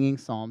wisdom, singing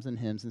psalms and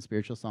hymns and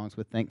spiritual songs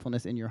with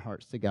thankfulness in your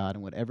hearts to God.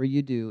 And whatever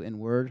you do in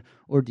word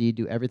or deed,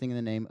 do everything in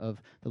the name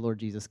of the Lord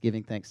Jesus,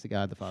 giving thanks to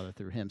God the Father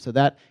through him. So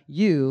that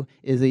you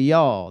is a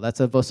y'all. That's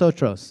a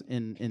vosotros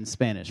in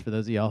Spanish, for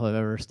those of y'all who have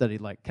ever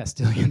studied like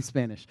Castilian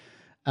Spanish.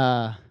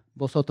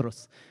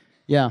 Vosotros.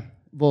 Yeah,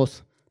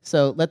 vos.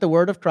 So let the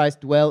word of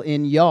Christ dwell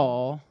in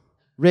y'all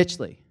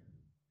richly.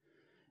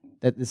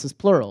 That this is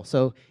plural.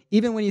 So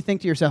even when you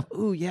think to yourself,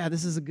 ooh, yeah,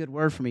 this is a good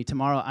word for me.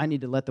 Tomorrow I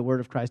need to let the word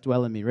of Christ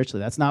dwell in me richly.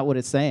 That's not what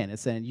it's saying.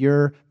 It's saying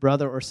your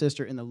brother or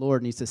sister in the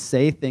Lord needs to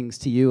say things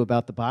to you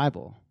about the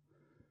Bible.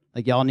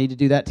 Like y'all need to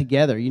do that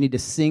together. You need to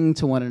sing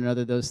to one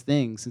another those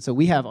things. And so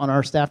we have on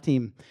our staff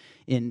team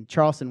in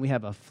Charleston, we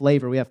have a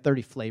flavor. We have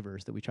 30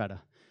 flavors that we try to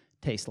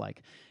taste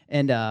like.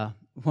 And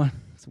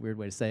it's a weird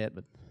way to say it,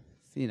 but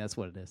that's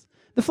what it is.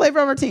 The flavor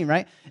of our team,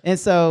 right? And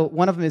so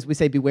one of them is we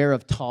say beware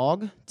of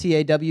TAWG,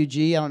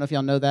 T-A-W-G. I don't know if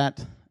y'all know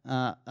that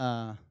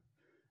acronym,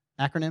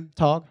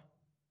 TAWG,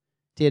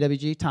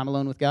 T-A-W-G, time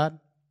alone with God.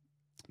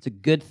 It's a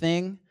good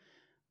thing,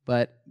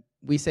 but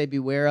we say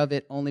beware of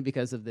it only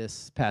because of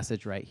this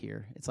passage right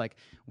here. It's like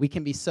we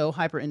can be so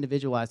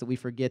hyper-individualized that we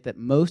forget that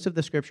most of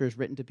the Scripture is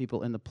written to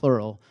people in the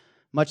plural,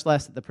 much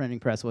less that the printing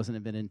press wasn't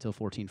invented until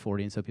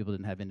 1440, and so people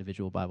didn't have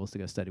individual Bibles to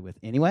go study with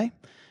anyway.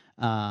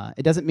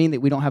 It doesn't mean that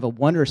we don't have a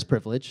wondrous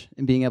privilege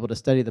in being able to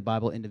study the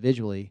Bible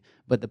individually,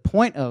 but the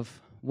point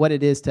of what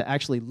it is to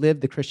actually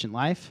live the Christian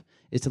life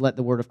is to let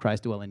the word of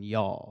Christ dwell in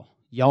y'all,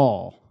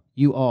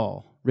 you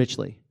all,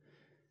 richly.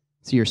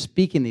 So you're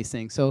speaking these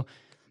things. So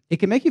it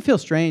can make you feel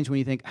strange when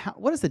you think,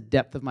 what is the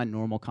depth of my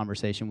normal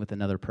conversation with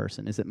another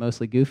person? Is it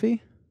mostly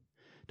goofy?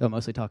 Do I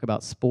mostly talk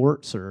about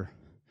sports or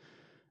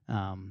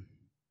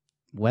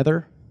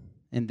weather?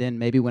 And then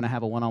maybe when I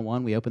have a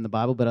one-on-one, we open the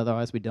Bible, but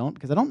otherwise we don't,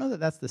 because I don't know that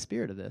that's the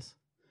spirit of this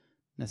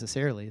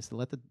necessarily, is to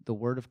let the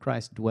word of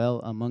Christ dwell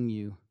among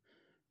you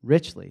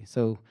richly.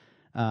 So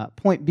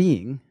point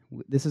being,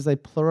 this is a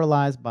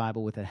pluralized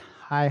Bible with a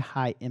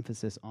high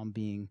emphasis on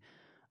being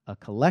a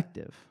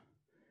collective.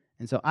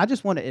 And so I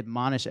just want to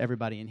admonish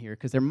everybody in here,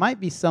 because there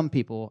might be some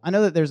people, I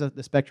know that there's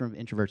the spectrum of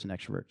introverts and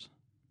extroverts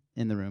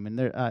in the room, and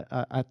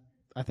I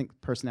think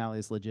personality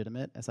is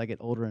legitimate. As I get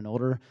older and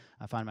older,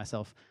 I find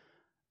myself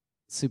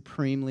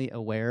supremely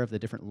aware of the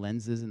different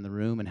lenses in the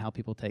room and how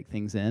people take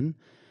things in.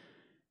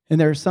 And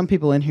there are some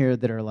people in here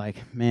that are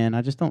like, man,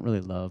 I just don't really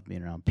love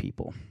being around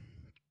people.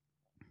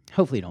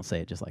 Hopefully you don't say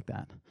it just like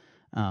that.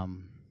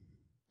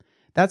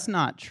 That's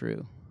not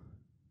true.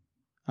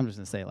 I'm just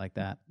going to say it like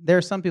that. There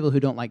are some people who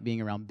don't like being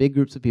around big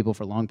groups of people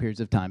for long periods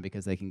of time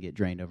because they can get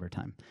drained over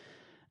time.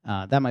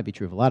 That might be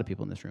true of a lot of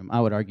people in this room. I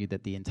would argue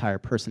that the entire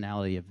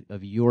personality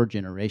of your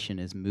generation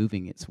is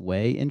moving its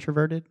way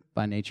introverted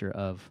by nature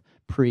of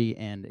pre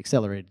and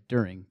accelerated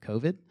during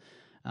COVID.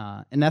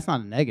 And that's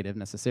not a negative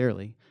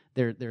necessarily.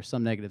 There's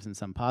some negatives and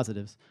some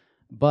positives.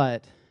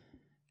 But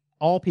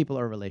all people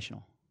are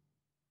relational.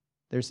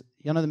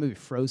 Y'all know the movie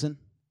Frozen?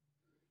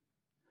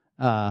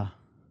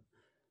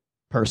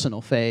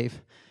 Personal fave.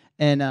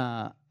 And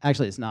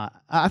actually it's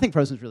not. I think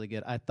Frozen's really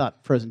good. I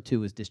thought Frozen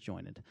 2 was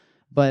disjointed.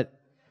 But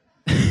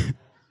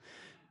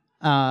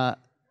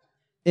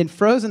in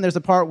Frozen, there's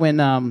a part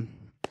when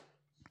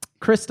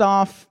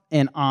Kristoff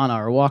and Anna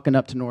are walking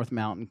up to North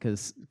Mountain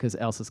because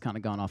Elsa's kind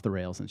of gone off the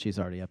rails and she's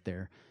already up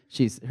there.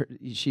 She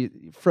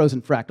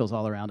frozen fractals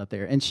all around up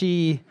there, and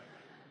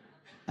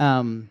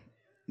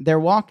they're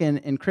walking,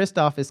 and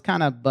Kristoff is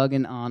kind of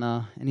bugging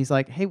Anna, and he's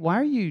like, "Hey, why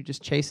are you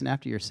just chasing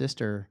after your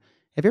sister?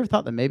 Have you ever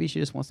thought that maybe she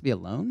just wants to be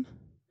alone?"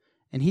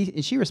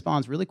 And she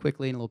responds really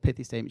quickly in a little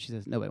pithy statement. She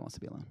says, "Nobody wants to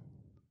be alone.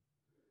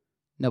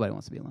 Nobody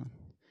wants to be alone."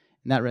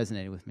 And that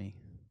resonated with me.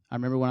 I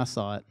remember when I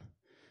saw it.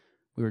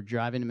 We were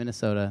driving to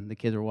Minnesota, and the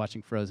kids were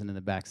watching Frozen in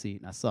the back seat,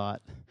 and I saw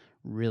it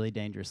really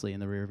dangerously in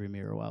the rearview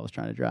mirror while I was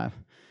trying to drive.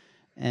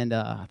 And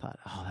I thought,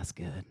 oh, that's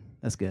good.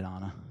 That's good,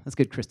 Anna. That's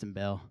good, Kristen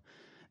Bell.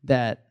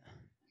 That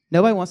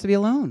nobody wants to be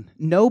alone.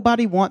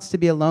 Nobody wants to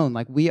be alone.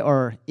 Like, we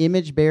are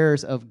image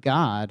bearers of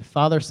God,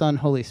 Father, Son,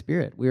 Holy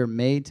Spirit. We are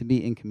made to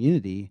be in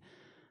community.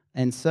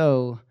 And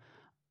so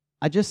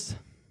I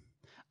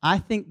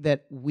think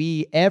that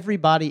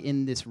everybody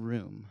in this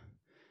room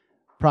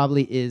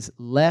probably is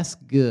less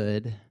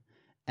good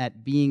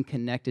at being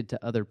connected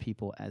to other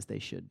people as they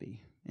should be.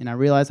 And I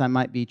realize I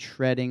might be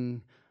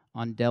treading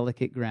on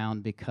delicate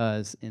ground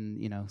because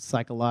in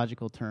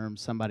psychological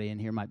terms, somebody in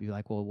here might be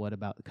like, well, what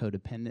about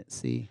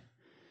codependency?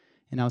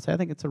 And I would say I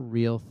think it's a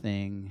real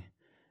thing.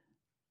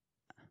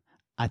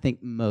 I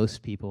think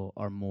most people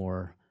are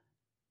more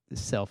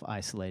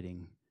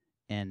self-isolating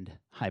and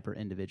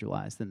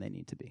hyper-individualized than they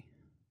need to be.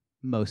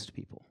 Most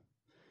people.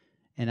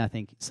 And I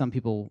think some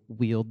people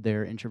wield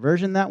their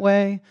introversion that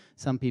way.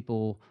 Some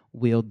people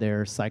wield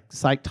their psych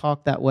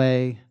talk that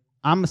way.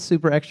 I'm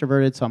super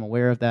extroverted, so I'm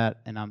aware of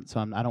that, and I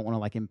don't want to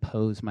like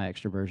impose my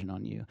extroversion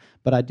on you.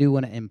 But I do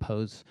want to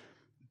impose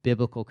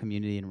biblical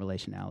community and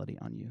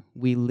relationality on you.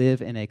 We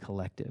live in a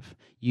collective.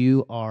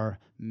 You are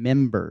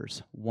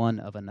members one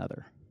of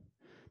another.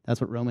 That's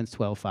what Romans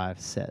 12:5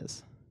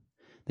 says,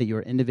 that you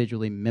are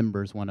individually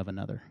members one of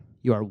another.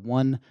 You are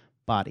one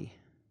body.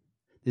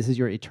 This is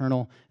your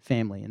eternal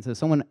family. And so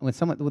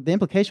the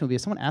implication would be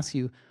if someone asks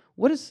you,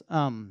 what are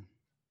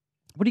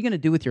you going to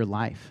do with your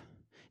life?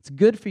 It's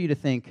good for you to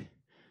think,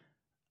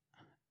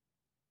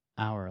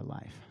 our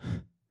life.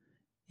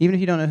 Even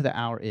if you don't know who the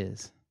our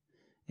is.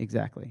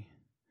 Exactly.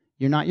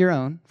 You're not your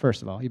own,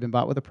 first of all. You've been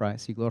bought with a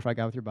price. You glorify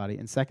God with your body.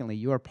 And secondly,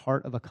 you are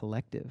part of a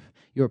collective.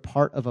 You're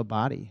part of a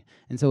body.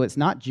 And so it's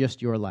not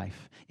just your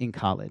life in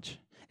college.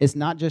 It's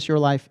not just your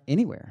life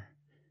anywhere.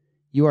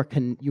 You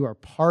are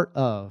part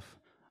of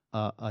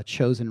a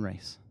chosen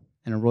race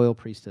and a royal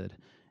priesthood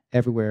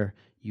everywhere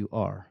you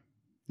are.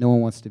 No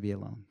one wants to be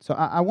alone. So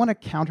I want to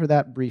counter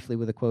that briefly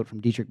with a quote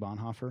from Dietrich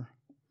Bonhoeffer.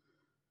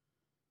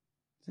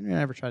 Has anyone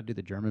ever tried to do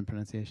the German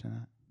pronunciation of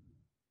that?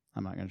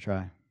 I'm not going to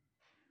try.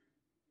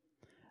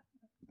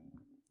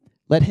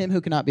 Let him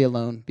who cannot be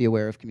alone be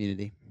aware of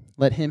community.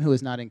 Let him who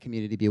is not in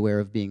community be aware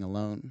of being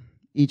alone.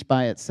 Each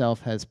by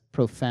itself has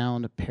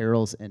profound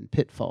perils and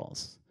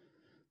pitfalls.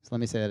 So let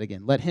me say that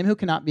again. Let him who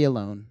cannot be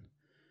alone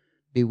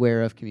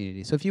beware of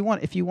community. So if you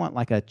want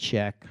like a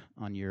check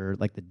on your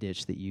like the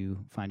ditch that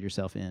you find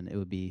yourself in, it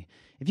would be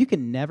if you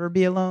can never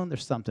be alone,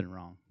 there's something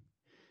wrong.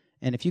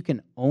 And if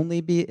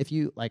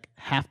you like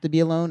have to be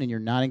alone and you're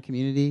not in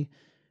community,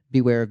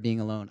 beware of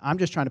being alone. I'm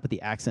just trying to put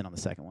the accent on the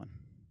second one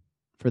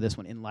for this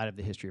one in light of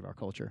the history of our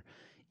culture.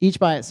 Each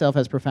by itself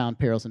has profound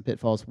perils and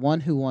pitfalls. One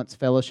who wants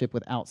fellowship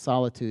without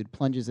solitude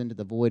plunges into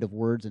the void of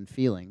words and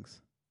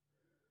feelings.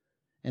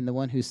 And the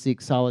one who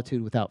seeks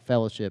solitude without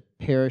fellowship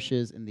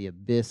perishes in the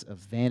abyss of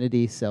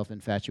vanity,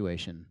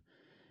 self-infatuation,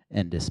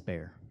 and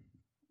despair.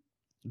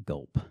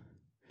 Gulp.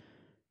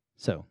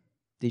 So,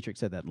 Dietrich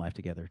said that in Life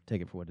Together.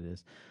 Take it for what it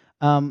is.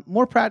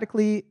 More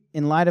practically,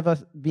 in light of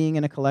us being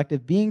in a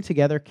collective, being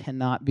together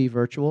cannot be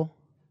virtual.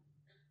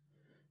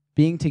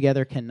 Being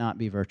together cannot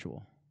be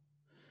virtual.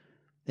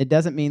 It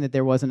doesn't mean that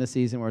there wasn't a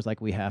season where it's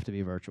like we have to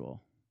be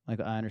virtual. Like,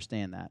 I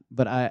understand that.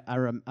 But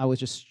I was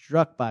just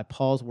struck by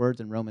Paul's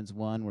words in Romans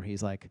 1 where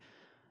he's like,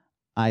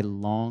 I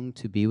long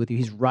to be with you.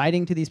 He's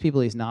writing to these people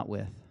he's not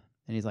with.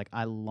 And he's like,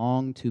 I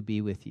long to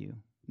be with you,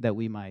 that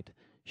we might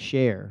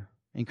share,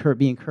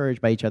 be encouraged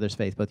by each other's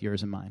faith, both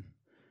yours and mine.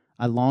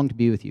 I long to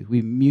be with you.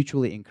 We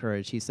mutually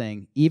encourage. He's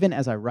saying, even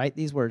as I write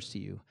these words to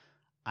you,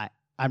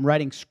 I'm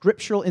writing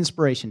scriptural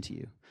inspiration to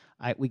you.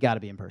 We got to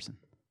be in person.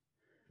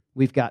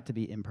 We've got to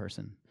be in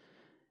person.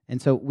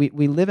 And so we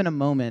live in a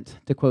moment,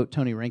 to quote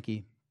Tony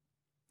Reinke,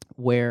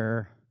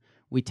 where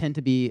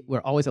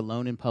we're always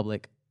alone in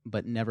public,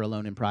 but never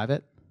alone in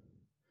private,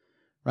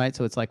 right?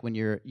 So it's like when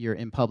you're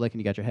in public and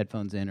you got your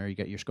headphones in or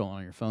you're scrolling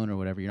on your phone or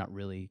whatever, you're not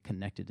really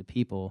connected to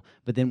people.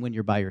 But then when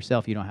you're by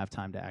yourself, you don't have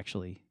time to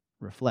actually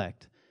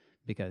reflect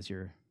because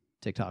you're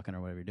TikToking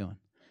or whatever you're doing.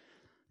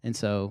 And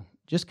so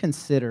just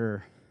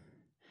consider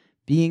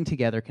being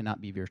together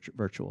cannot be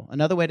virtual.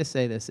 Another way to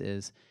say this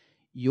is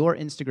your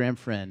Instagram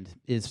friend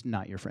is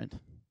not your friend.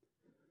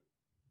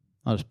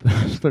 I'll just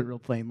put it real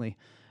plainly.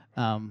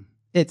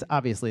 It's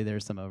obviously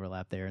there's some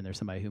overlap there, and there's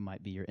somebody who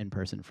might be your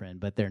in-person friend,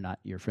 but they're not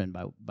your friend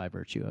by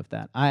virtue of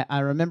that. I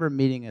remember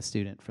meeting a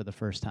student for the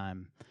first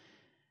time.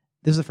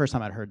 This is the first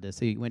time I'd heard this.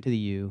 He went to the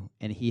U,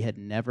 and he had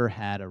never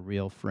had a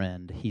real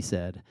friend, he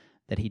said,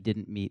 that he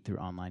didn't meet through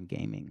online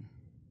gaming.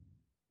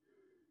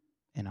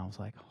 And I was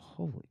like,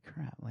 holy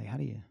crap, like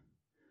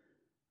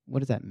what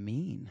does that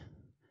mean?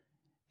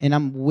 And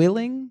I'm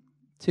willing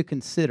to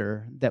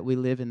consider that we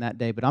live in that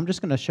day, but I'm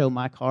just going to show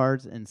my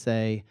cards and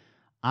say,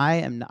 I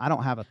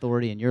don't have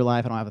authority in your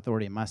life. I don't have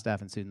authority in my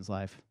staff and students'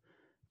 life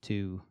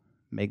to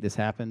make this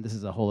happen. This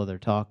is a whole other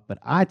talk, but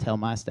I tell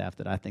my staff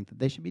that I think that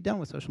they should be done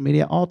with social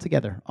media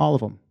altogether, all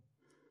of them,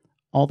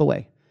 all the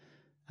way.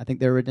 I think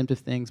there are redemptive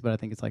things, but I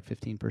think it's like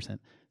 15%.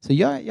 So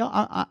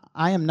y'all,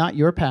 I am not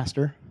your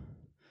pastor.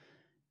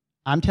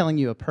 I'm telling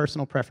you a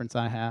personal preference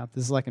I have.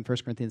 This is like in 1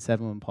 Corinthians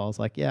 7 when Paul's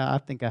like, yeah, I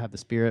think I have the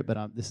Spirit,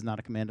 but this is not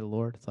a command of the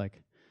Lord. It's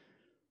like,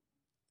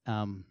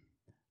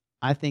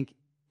 I think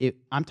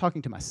I'm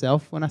talking to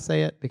myself when I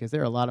say it, because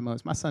there are a lot of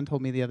moments. My son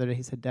told me the other day,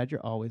 he said, Dad,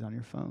 you're always on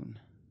your phone.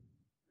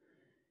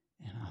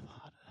 And I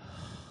thought,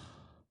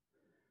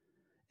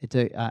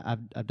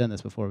 I've done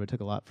this before, but it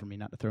took a lot for me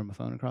not to throw my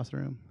phone across the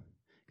room,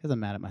 because I'm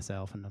mad at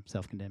myself and I'm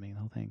self-condemning the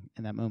whole thing.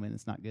 In that moment,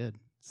 it's not good.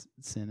 It's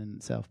sin in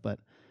itself. But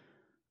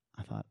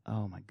I thought,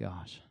 oh my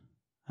gosh,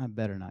 he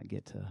better not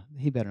get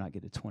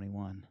to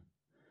 21,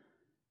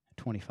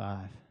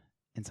 25.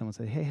 And someone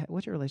said, hey,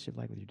 what's your relationship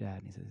like with your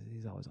dad? And he says,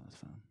 he's always on his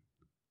phone.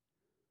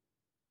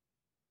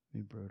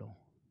 Be brutal.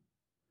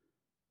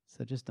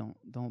 So just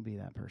don't be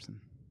that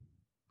person.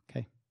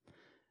 Okay.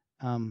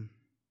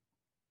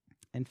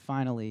 And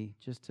finally,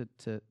 just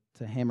to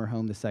hammer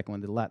home the second one,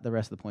 the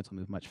rest of the points will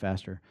move much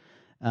faster.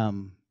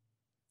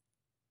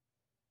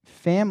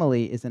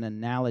 Family is an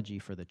analogy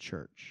for the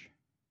church,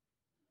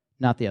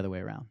 not the other way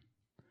around.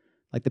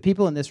 Like, the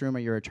people in this room are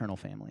your eternal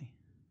family.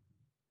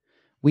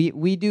 We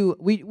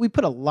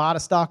put a lot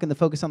of stock in the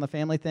focus on the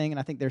family thing, and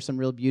I think there's some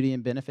real beauty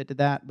and benefit to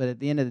that. But at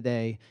the end of the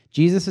day,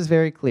 Jesus is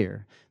very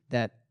clear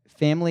that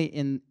family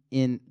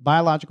in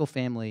biological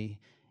family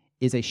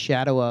is a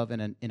shadow of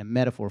and a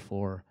metaphor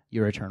for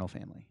your eternal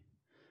family,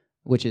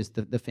 which is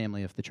the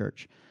family of the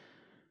church.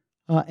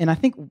 And I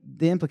think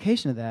the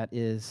implication of that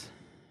is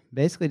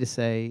basically to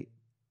say,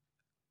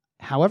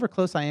 however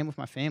close I am with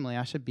my family,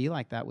 I should be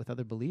like that with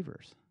other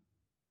believers.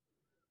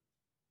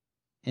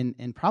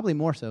 And probably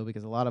more so,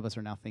 because a lot of us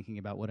are now thinking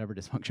about whatever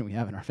dysfunction we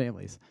have in our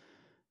families.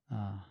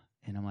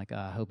 And I'm like,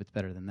 I hope it's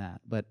better than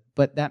that.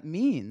 But that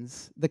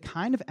means the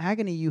kind of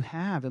agony you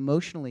have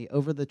emotionally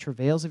over the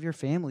travails of your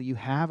family, you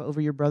have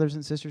over your brothers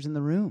and sisters in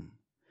the room.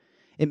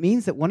 It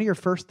means that one of your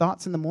first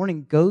thoughts in the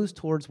morning goes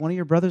towards one of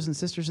your brothers and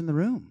sisters in the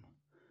room.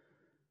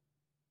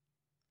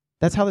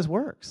 That's how this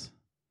works.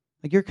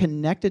 Like, you're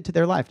connected to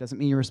their life. Doesn't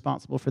mean you're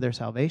responsible for their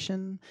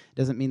salvation.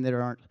 Doesn't mean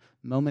there aren't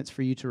moments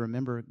for you to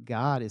remember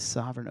God is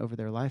sovereign over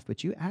their life,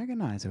 but you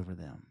agonize over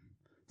them.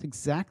 It's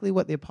exactly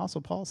what the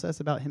Apostle Paul says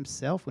about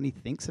himself when he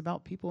thinks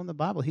about people in the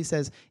Bible. He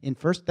says in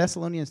 1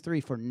 Thessalonians 3,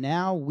 "For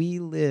now we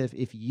live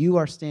if you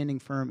are standing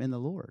firm in the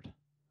Lord."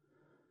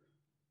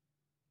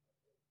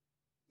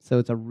 So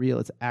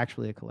it's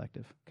actually a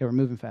collective. Okay, we're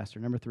moving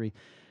faster. Number 3,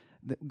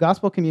 the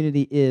gospel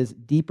community is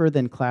deeper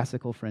than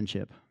classical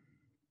friendship.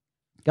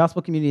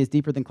 Gospel community is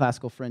deeper than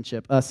classical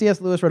friendship.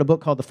 C.S. Lewis wrote a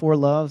book called The Four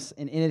Loves,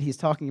 and in it he's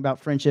talking about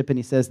friendship, and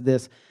he says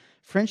this: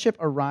 friendship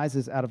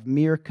arises out of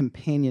mere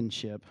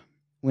companionship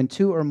when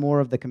two or more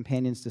of the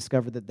companions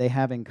discover that they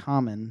have in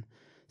common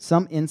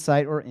some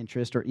insight or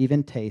interest or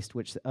even taste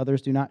which the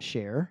others do not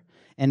share,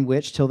 and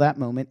which, till that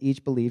moment,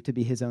 each believed to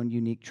be his own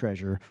unique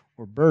treasure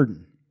or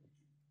burden.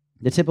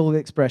 The typical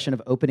expression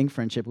of opening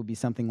friendship would be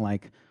something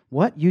like,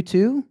 "What, you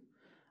too?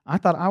 I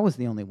thought I was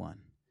the only one.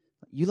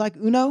 You like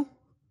Uno?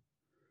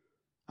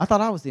 I thought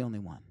I was the only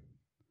one."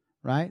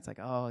 Right? It's like,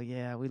 oh,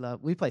 yeah,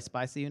 we play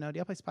Spicy Uno. Do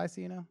y'all play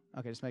Spicy Uno?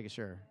 Okay, just making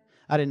sure.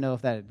 I didn't know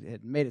if that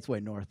had made its way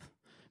north.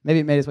 Maybe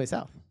it made its way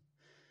south.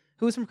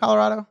 Who was from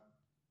Colorado?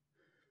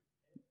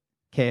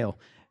 Kale.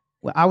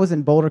 Well, I was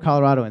in Boulder,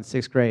 Colorado in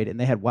 6th grade, and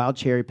they had Wild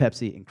Cherry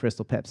Pepsi and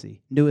Crystal Pepsi.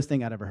 Newest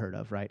thing I'd ever heard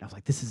of, right? I was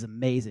like, this is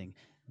amazing.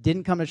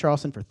 Didn't come to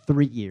Charleston for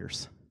 3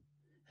 years.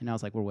 And I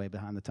was like, we're way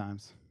behind the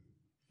times.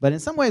 But in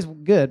some ways,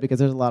 good, because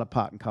there's a lot of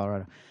pot in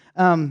Colorado.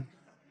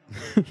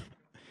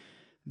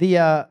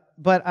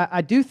 But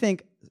I do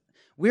think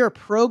we are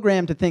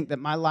programmed to think that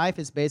my life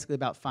is basically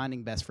about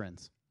finding best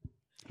friends.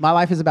 My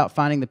life is about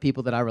finding the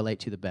people that I relate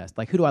to the best.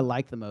 Like, who do I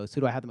like the most?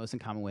 Who do I have the most in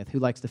common with? Who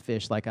likes to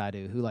fish like I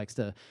do? Who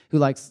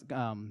likes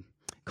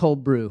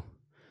cold brew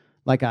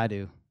like I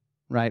do,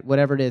 right?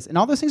 Whatever it is. And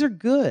all those things are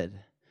good.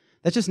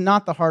 That's just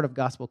not the heart of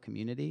gospel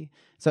community.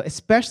 So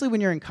especially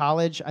when you're in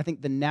college, I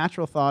think the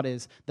natural thought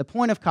is the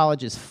point of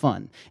college is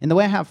fun. And the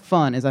way I have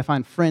fun is I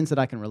find friends that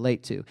I can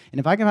relate to. And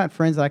if I can find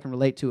friends that I can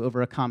relate to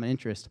over a common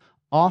interest,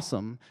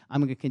 awesome. I'm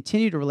going to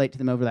continue to relate to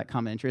them over that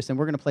common interest, and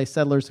we're going to play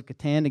Settlers of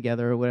Catan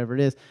together or whatever it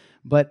is.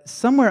 But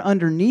somewhere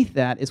underneath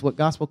that is what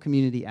gospel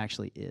community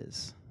actually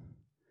is,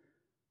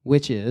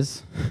 which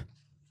is,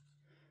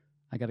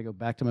 I got to go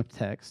back to my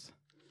text,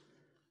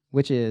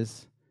 which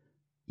is,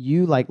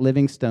 you, like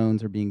living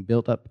stones, are being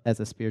built up as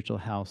a spiritual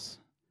house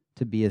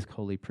to be his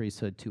holy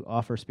priesthood, to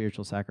offer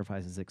spiritual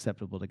sacrifices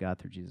acceptable to God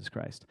through Jesus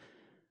Christ.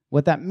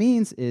 What that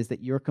means is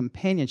that your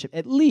companionship,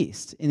 at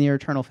least in your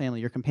eternal family,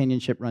 your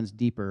companionship runs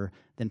deeper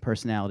than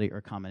personality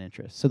or common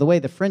interest. So the way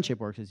the friendship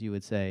works is you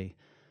would say,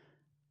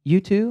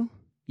 you too?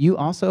 You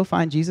also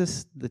find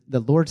Jesus the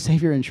Lord,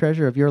 Savior, and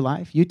treasure of your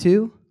life? You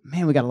too?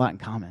 Man, we got a lot in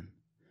common.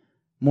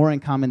 More in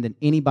common than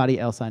anybody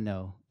else I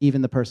know,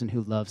 even the person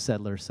who loves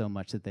Settlers so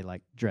much that they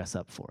like dress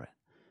up for it.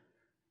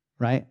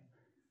 Right?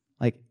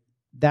 Like,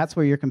 that's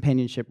where your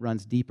companionship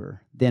runs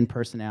deeper than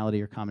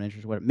personality or common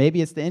interest or whatever.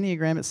 Maybe it's the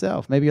Enneagram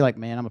itself. Maybe you're like,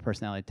 man, I'm a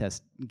personality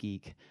test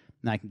geek.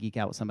 and I can geek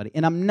out with somebody.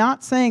 And I'm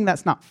not saying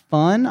that's not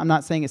fun. I'm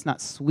not saying it's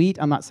not sweet.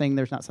 I'm not saying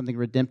there's not something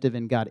redemptive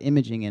in God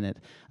imaging in it.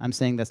 I'm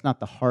saying that's not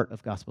the heart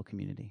of gospel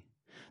community.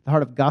 The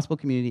heart of gospel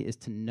community is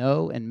to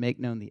know and make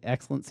known the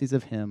excellencies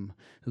of him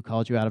who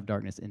called you out of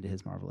darkness into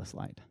his marvelous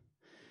light.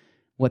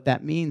 What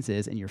that means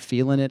is, and you're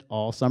feeling it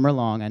all summer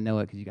long, I know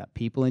it because you got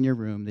people in your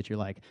room that you're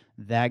like,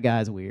 that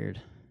guy's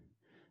weird.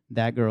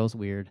 That girl's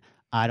weird.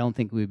 I don't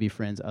think we would be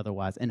friends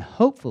otherwise. And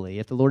hopefully,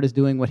 if the Lord is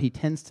doing what he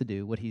tends to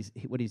do, what he's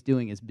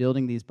doing is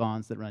building these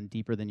bonds that run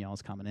deeper than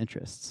y'all's common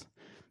interests.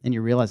 And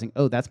you're realizing,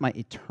 oh, that's my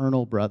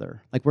eternal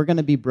brother. Like, we're going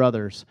to be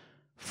brothers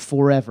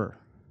forever.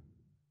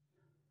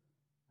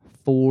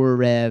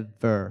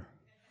 Forever.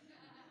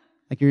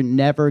 Like, you're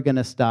never going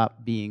to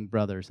stop being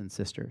brothers and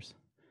sisters.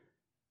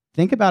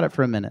 Think about it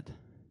for a minute.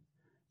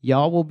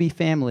 Y'all will be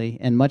family,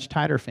 and much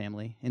tighter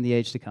family, in the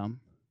age to come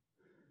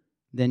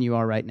than you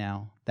are right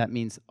now. That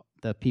means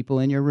the people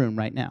in your room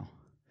right now.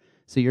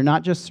 So you're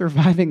not just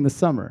surviving the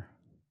summer.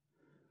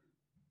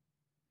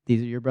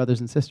 These are your brothers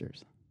and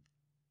sisters.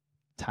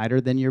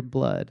 Tighter than your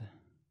blood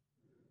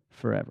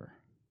forever.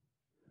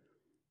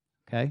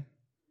 Okay?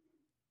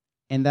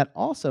 And that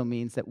also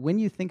means that when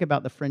you think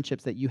about the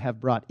friendships that you have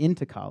brought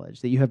into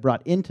college, that you have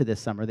brought into this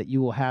summer, that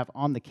you will have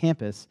on the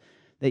campus,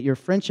 that your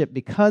friendship,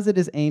 because it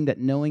is aimed at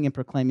knowing and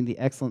proclaiming the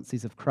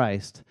excellencies of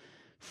Christ,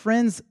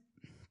 friends,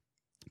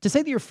 to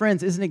say that you're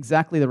friends isn't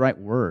exactly the right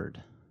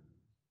word.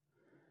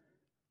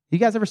 You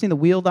guys ever seen the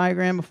wheel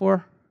diagram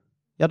before?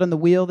 Y'all done the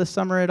wheel this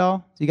summer at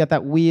all? So you got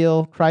that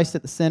wheel, Christ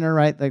at the center,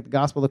 right? Like the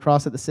gospel of the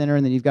cross at the center,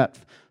 and then you've got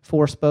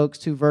 4 spokes,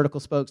 2 vertical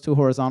spokes, 2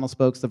 horizontal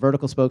spokes. The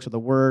vertical spokes are the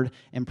word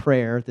and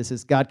prayer. This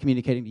is God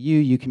communicating to you,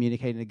 you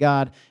communicating to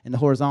God, and the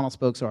horizontal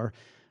spokes are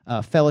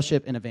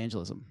fellowship and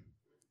evangelism.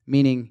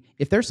 Meaning,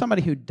 if there's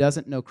somebody who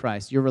doesn't know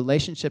Christ, your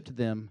relationship to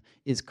them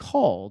is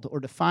called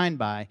or defined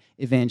by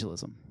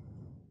evangelism.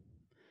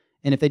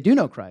 And if they do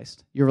know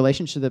Christ, your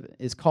relationship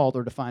is called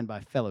or defined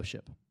by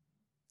fellowship.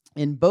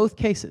 In both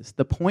cases,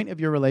 the point of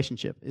your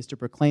relationship is to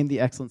proclaim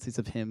the excellencies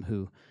of him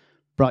who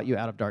brought you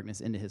out of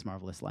darkness into his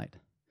marvelous light.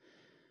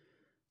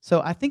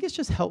 So I think it's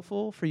just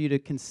helpful for you to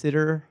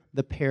consider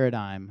the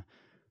paradigm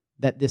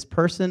that this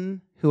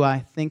person who I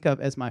think of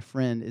as my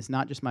friend is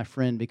not just my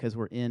friend because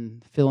we're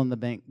in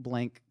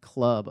fill-in-the-blank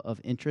club of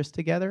interest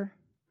together,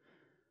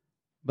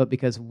 but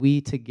because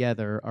we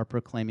together are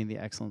proclaiming the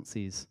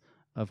excellencies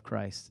of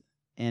Christ.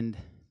 And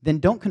then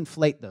don't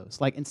conflate those.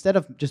 Like, instead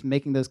of just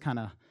making those kind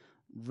of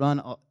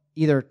run,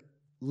 either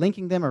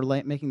linking them or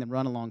making them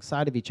run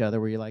alongside of each other,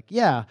 where you're like,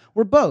 yeah,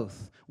 we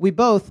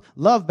both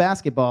love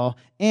basketball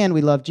and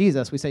we love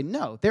Jesus. We say,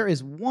 no, there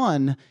is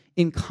one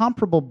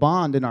incomparable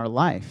bond in our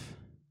life.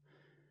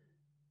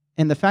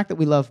 And the fact that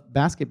we love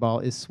basketball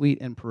is sweet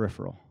and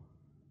peripheral.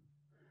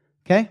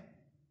 Okay?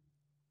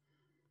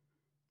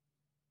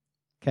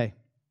 Okay.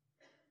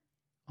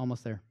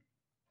 Almost there.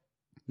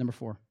 Number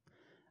 4.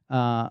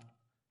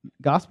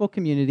 Gospel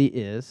community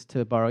is,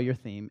 to borrow your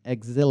theme,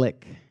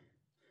 exilic.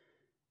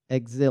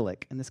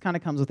 Exilic. And this kind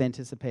of comes with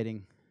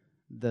anticipating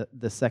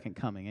the second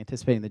coming,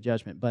 anticipating the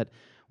judgment. But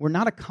we're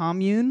not a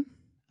commune,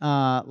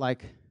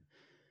 like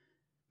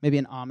maybe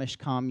an Amish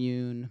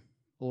commune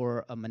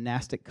or a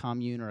monastic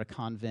commune or a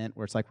convent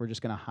where it's like we're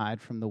just going to hide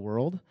from the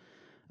world.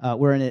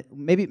 We're in it.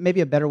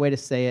 Maybe a better way to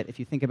say it, if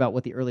you think about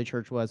what the early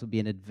church was, would be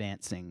an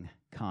advancing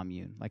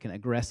commune, like an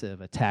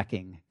aggressive,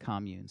 attacking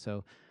commune.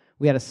 So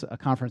we had a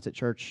conference at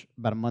church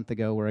about a month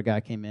ago where a guy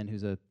came in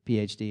who's a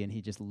PhD, and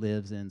he just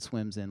lives in,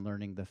 swims in,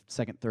 learning the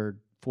 2nd, 3rd,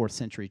 4th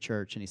century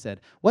church. And he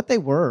said what they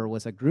were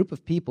was a group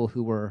of people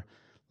who were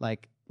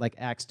like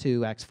Acts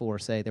 2, Acts 4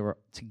 say, they were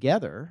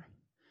together.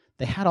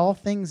 They had all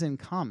things in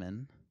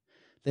common.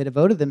 They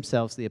devoted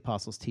themselves to the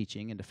apostles'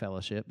 teaching and to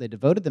fellowship. They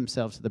devoted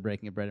themselves to the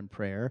breaking of bread and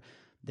prayer.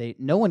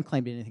 No one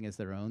claimed anything as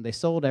their own. They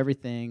sold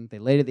everything. They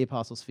laid it at the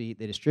apostles' feet.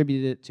 They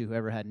distributed it to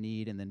whoever had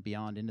need, and then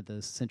beyond into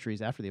the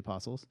centuries after the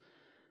apostles.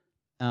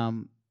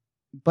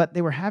 But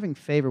they were having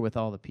favor with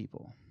all the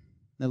people.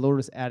 The Lord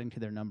was adding to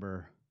their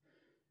number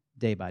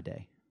day by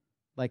day.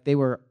 Like they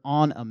were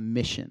on a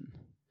mission.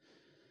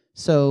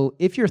 So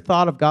if your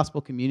thought of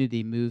gospel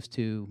community moves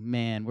to,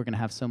 man, we're going to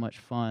have so much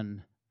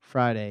fun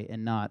Friday,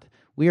 and not,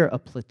 we are a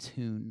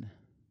platoon.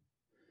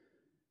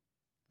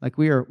 Like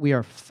we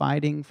are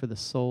fighting for the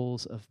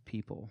souls of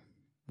people.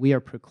 We are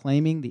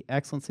proclaiming the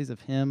excellencies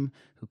of him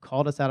who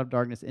called us out of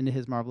darkness into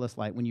his marvelous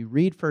light. When you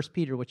read 1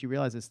 Peter, what you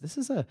realize is this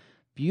is a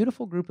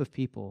beautiful group of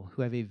people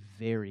who have a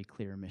very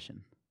clear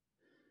mission.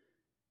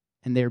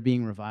 And they're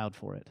being reviled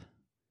for it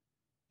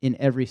in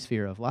every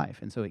sphere of life.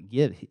 And so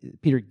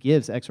Peter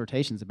gives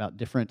exhortations about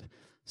different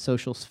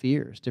social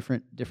spheres,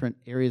 different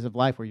areas of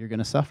life where you're going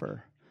to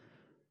suffer.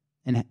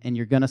 And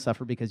you're going to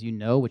suffer because you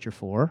know what you're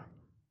for.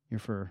 You're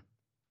for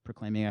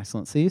proclaiming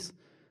excellencies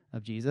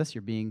of Jesus.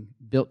 You're being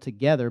built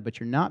together, but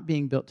you're not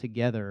being built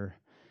together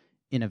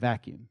in a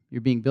vacuum.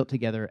 You're being built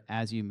together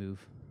as you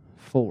move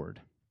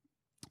forward.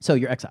 So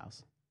you're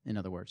exiles, in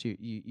other words.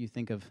 You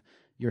think of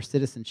your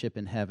citizenship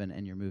in heaven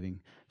and you're moving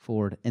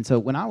forward. And so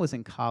when I was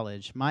in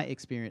college, my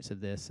experience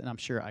of this, and I'm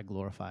sure I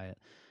glorify it,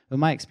 but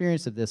my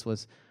experience of this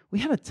was We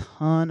had a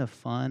ton of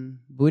fun,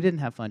 but we didn't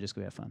have fun just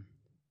because we had fun.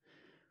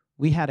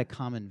 We had a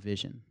common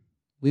vision.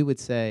 We would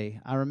say,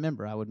 I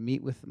remember I would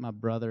meet with my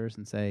brothers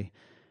and say,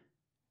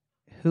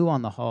 who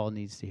on the hall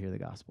needs to hear the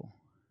gospel?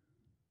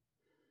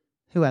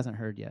 Who hasn't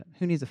heard yet?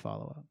 Who needs a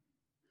follow-up?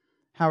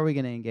 How are we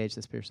going to engage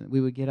this person?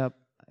 We would get up.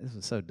 This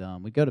was so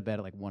dumb. We'd go to bed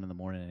at like 1 in the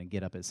morning and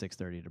get up at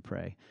 6:30 to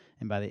pray.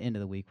 And by the end of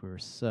the week, we were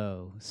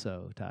so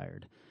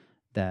tired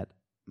that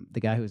the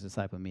guy who was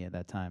discipling me at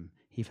that time,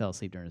 he fell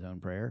asleep during his own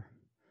prayer.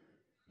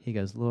 He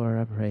goes, Lord,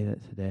 I pray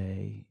that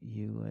today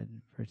you would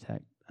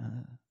protect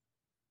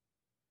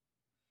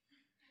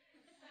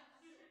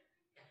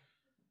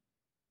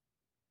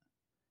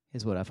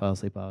is what I fell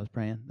asleep while I was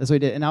praying. That's what he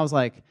did. And I was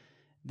like,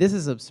 this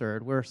is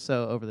absurd. We're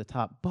so over the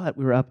top. But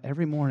we were up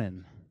every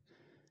morning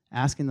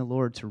asking the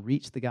Lord to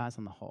reach the guys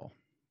on the hall.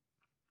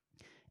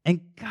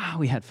 And God,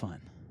 we had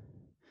fun.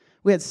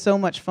 We had so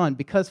much fun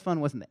because fun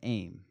wasn't the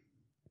aim.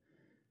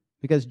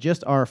 Because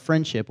just our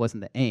friendship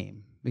wasn't the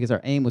aim. Because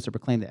our aim was to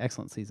proclaim the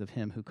excellencies of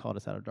him who called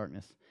us out of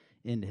darkness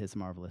into his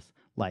marvelous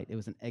light. It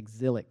was an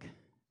exilic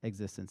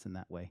existence in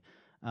that way.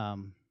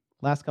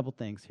 Last couple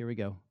things. Here we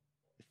go.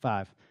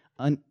 5.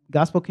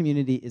 Gospel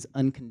community is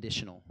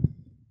unconditional.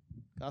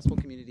 Gospel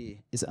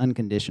community is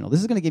unconditional. This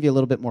is going to give you a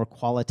little bit more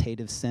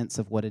qualitative sense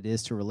of what it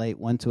is to relate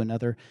one to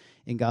another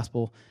in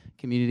gospel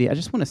community. I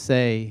just want to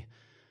say,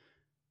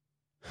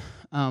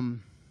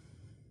 the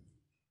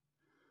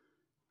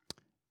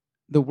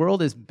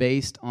world is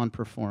based on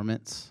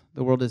performance.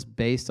 The world is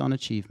based on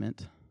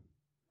achievement.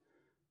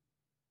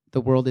 The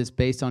world is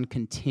based on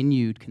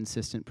continued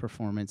consistent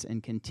performance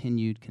and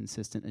continued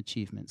consistent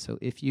achievement. So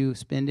if you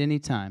spend any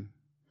time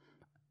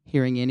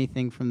hearing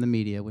anything from the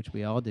media, which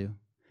we all do,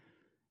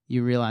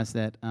 you realize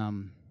that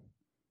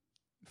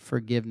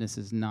forgiveness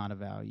is not a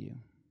value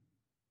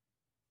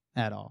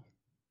at all.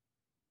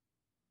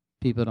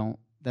 People don't,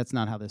 that's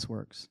not how this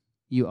works.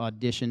 You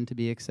audition to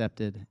be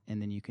accepted,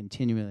 and then you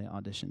continually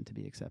audition to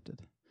be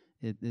accepted.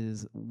 It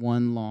is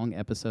one long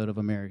episode of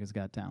America's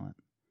Got Talent.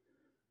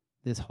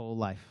 This whole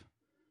life,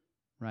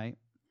 right?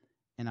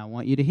 And I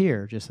want you to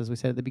hear, just as we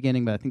said at the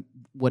beginning, but I think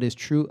what is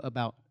true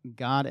about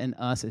God and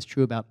us is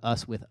true about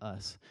us with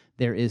us.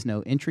 There is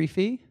no entry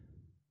fee.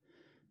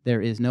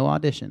 There is no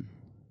audition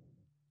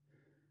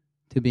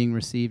to being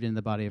received in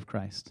the body of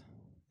Christ.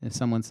 If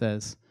someone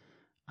says,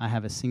 I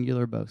have a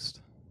singular boast,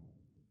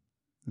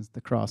 it's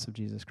the cross of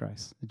Jesus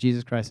Christ.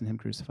 Jesus Christ and him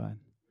crucified.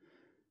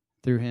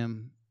 Through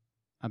him,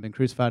 I've been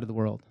crucified to the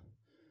world,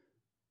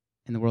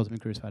 and the world's been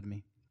crucified to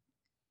me.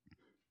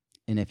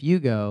 And if you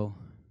go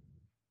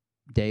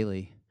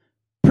daily,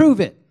 prove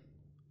it.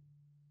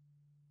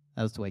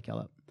 That was to wake y'all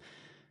up.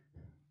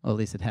 Well, at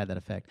least it had that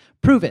effect.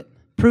 Prove it.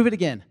 Prove it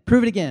again.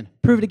 Prove it again.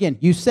 Prove it again.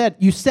 You said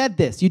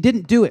this. You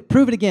didn't do it.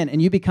 Prove it again.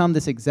 And you become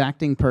this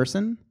exacting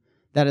person.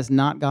 That is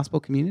not gospel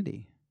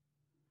community.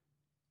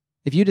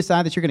 If you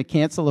decide that you're going to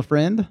cancel a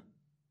friend,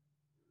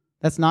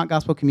 that's not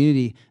gospel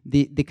community.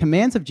 The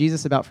commands of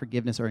Jesus about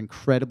forgiveness are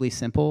incredibly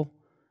simple,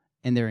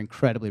 and they're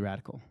incredibly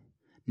radical.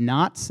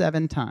 Not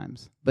 7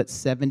 times, but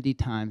 70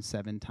 times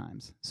 7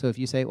 times. So if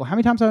you say, well, how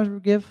many times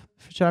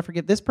should I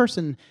forgive? This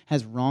person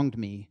has wronged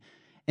me.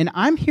 And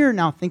I'm here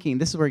now thinking,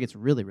 this is where it gets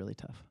really, really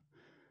tough.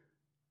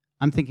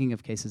 I'm thinking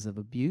of cases of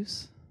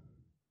abuse,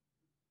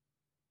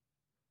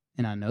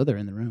 and I know they're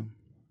in the room.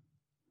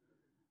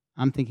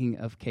 I'm thinking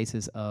of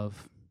cases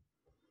of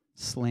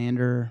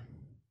slander,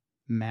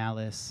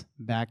 malice,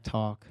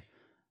 backtalk.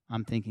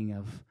 I'm thinking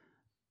of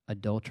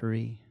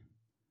adultery.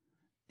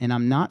 And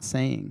I'm not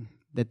saying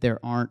that there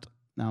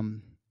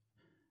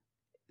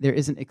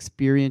isn't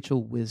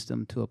experiential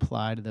wisdom to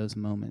apply to those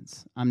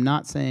moments. I'm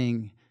not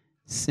saying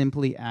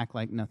simply act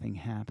like nothing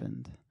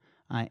happened.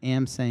 I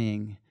am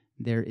saying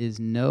there is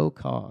no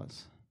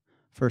cause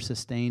for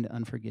sustained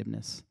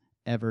unforgiveness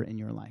ever in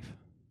your life.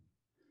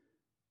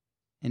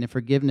 And if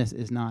forgiveness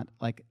is not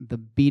like the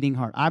beating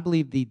heart, I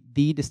believe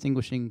the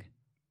distinguishing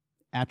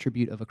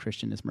attribute of a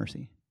Christian is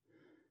mercy.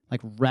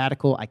 Like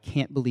radical, I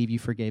can't believe you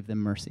forgave them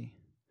mercy.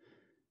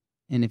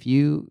 And if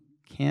you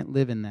can't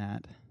live in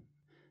that,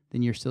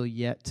 then you're still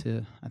yet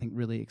to, I think,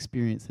 really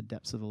experience the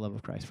depths of the love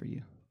of Christ for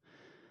you.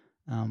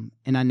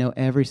 And I know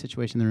every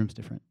situation in the room is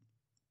different.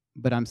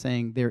 But I'm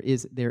saying there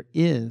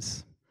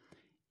is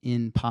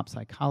in pop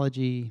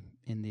psychology,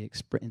 in the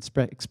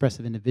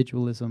expressive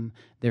individualism,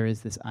 there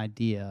is this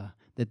idea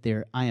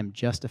that I am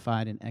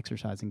justified in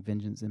exercising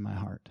vengeance in my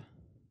heart.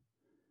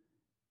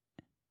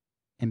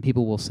 And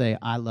people will say,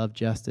 I love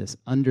justice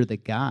under the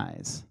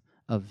guise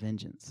of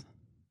vengeance.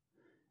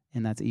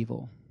 And that's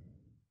evil.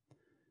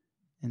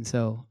 And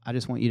so I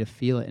just want you to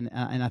feel it.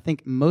 And I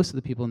think most of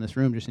the people in this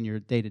room, just in your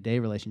day-to-day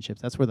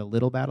relationships, that's where the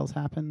little battles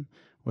happen,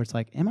 where it's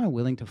like, am I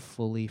willing to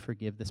fully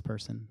forgive this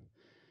person?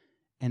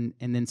 And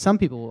then some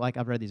people, like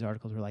I've read these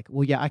articles, are like,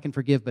 well, yeah, I can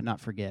forgive but not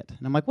forget.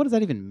 And I'm like, what does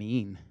that even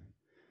mean?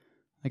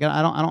 Like,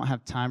 I don't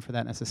have time for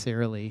that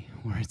necessarily,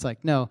 where it's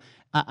like, no,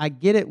 I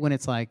get it when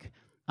it's like,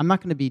 I'm not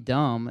going to be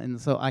dumb.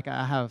 And so like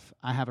I have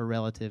a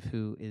relative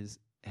who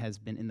has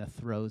been in the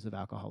throes of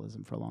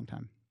alcoholism for a long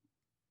time.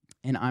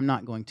 And I'm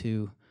not going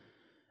to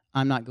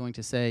I'm not going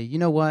to say, you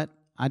know what,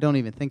 I don't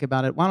even think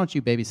about it. Why don't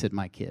you babysit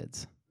my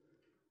kids?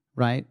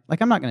 Right?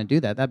 Like, I'm not going to do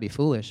that. That'd be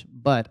foolish.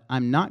 But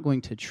I'm not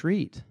going to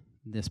treat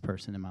this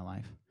person in my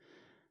life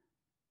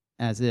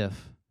as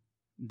if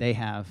they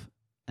have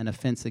an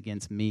offense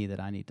against me that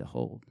I need to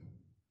hold.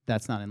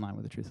 That's not in line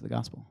with the truth of the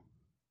gospel.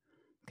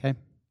 Okay?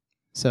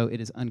 So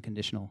it is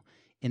unconditional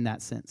in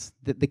that sense.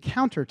 The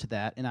counter to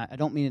that, and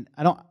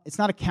it's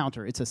not a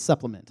counter, it's a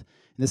supplement. And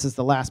this is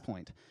the last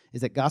point,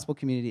 is that gospel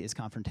community is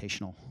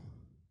confrontational.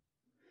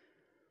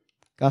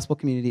 Gospel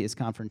community is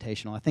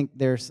confrontational. I think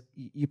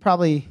you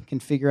probably can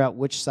figure out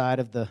which side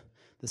of the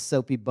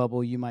soapy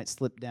bubble you might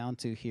slip down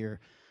to here.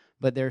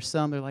 But there's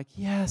some, they're like,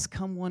 yes,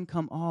 come one,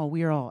 come all.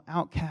 We are all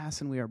outcasts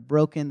and we are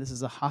broken. This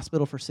is a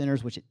hospital for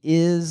sinners, which it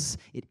is.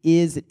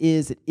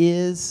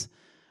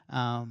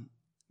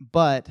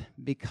 But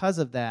because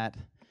of that,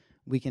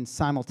 we can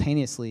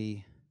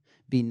simultaneously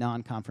be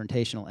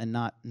non-confrontational and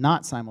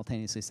not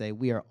simultaneously say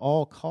we are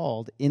all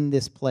called in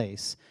this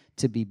place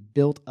to be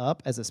built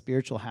up as a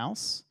spiritual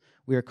house.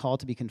 We are called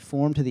to be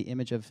conformed to the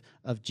image of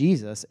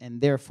Jesus, and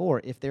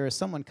therefore, if there is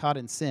someone caught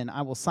in sin,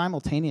 I will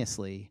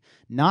simultaneously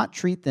not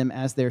treat them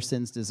as their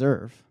sins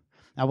deserve.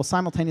 I will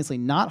simultaneously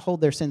not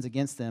hold their sins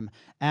against them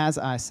as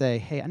I say,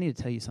 hey, I need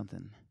to tell you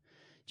something.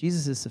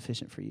 Jesus is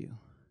sufficient for you,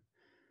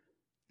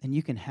 and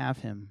you can have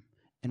him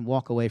and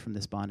walk away from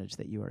this bondage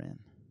that you are in.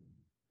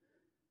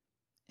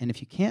 And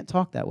if you can't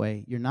talk that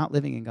way, you're not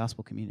living in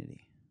gospel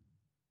community.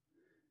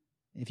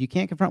 If you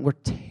can't confront, we're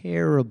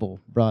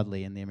terrible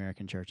broadly in the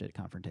American church at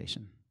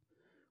confrontation.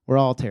 We're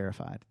all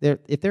terrified.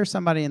 If there's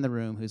somebody in the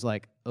room who's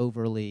like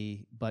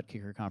overly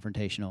butt-kicker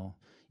confrontational,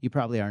 you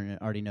probably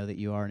already know that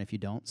you are, and if you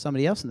don't,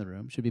 somebody else in the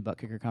room should be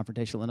butt-kicker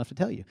confrontational enough to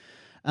tell you.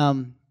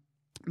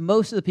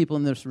 Most of the people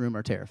in this room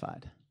are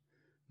terrified.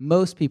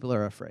 Most people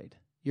are afraid.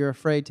 You're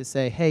afraid to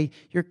say, hey,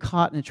 you're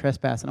caught in a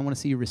trespass, and I want to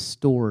see you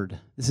restored.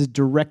 This is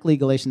directly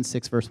Galatians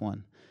 6, verse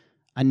 1.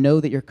 I know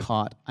that you're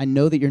caught. I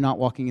know that you're not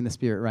walking in the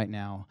Spirit right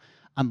now.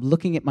 I'm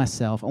looking at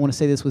myself. I want to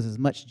say this with as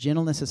much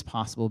gentleness as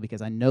possible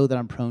because I know that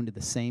I'm prone to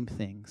the same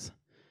things.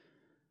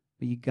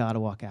 But you got to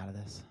walk out of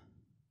this.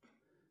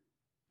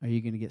 Are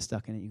you going to get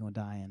stuck in it? You're going to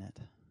die in it.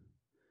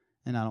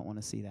 And I don't want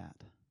to see that.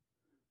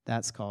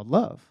 That's called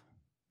love.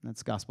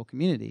 That's gospel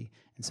community.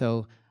 And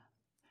so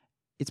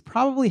it's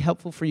probably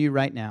helpful for you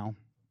right now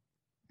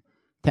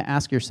to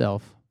ask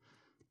yourself,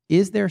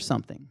 is there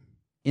something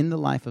in the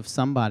life of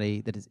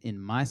somebody that is in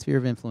my sphere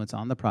of influence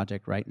on the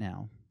project right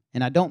now?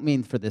 And I don't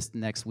mean for this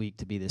next week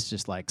to be this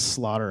just like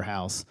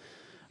slaughterhouse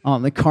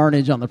on the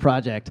carnage on the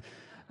project.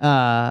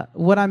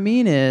 What I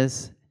mean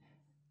is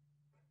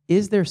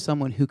there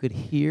someone who could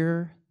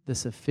hear the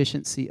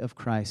sufficiency of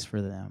Christ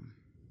for them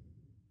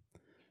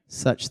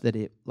such that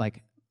it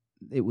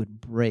would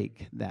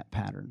break that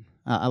pattern?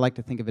 I like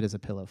to think of it as a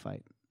pillow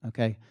fight,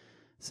 okay?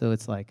 So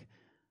it's like,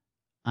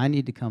 I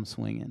need to come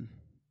swinging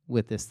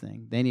with this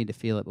thing. They need to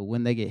feel it, but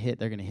when they get hit,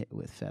 they're going to hit it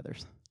with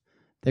feathers.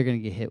 They're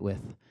going to get hit with,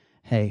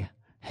 hey,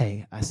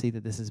 I see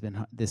that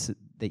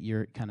that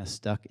you're kind of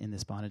stuck in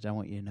this bondage. I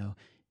want you to know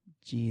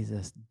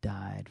Jesus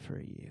died for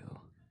you.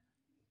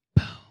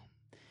 Boom.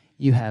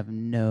 You have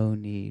no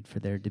need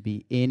for there to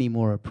be any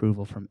more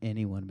approval from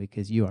anyone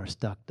because you are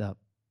stuck up.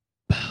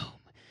 Boom.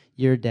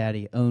 Your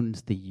daddy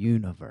owns the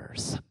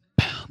universe.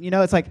 Boom. You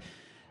know, it's like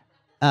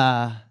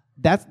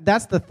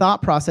that's the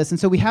thought process. And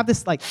so we have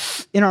this like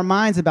in our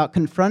minds about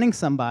confronting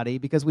somebody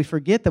because we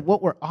forget that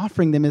what we're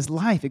offering them is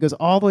life. It goes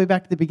all the way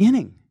back to the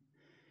beginning.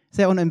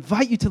 Say, I want to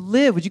invite you to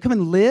live. Would you come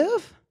and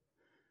live?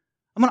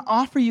 I'm going to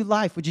offer you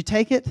life. Would you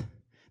take it?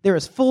 There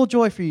is full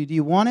joy for you. Do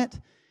you want it?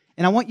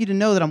 And I want you to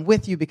know that I'm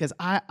with you because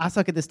I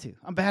suck at this too.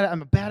 I'm bad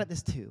at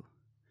this too.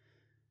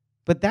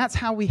 But that's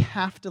how we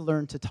have to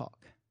learn to talk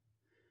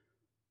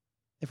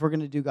if we're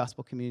going to do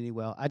gospel community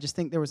well. I just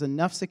think there was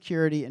enough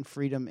security and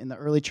freedom in the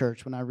early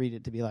church when I read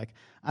it to be like,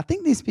 I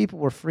think these people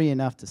were free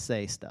enough to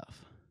say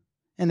stuff.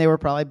 And they were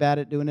probably bad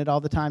at doing it all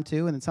the time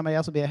too. And then somebody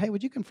else would be like, hey,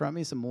 would you confront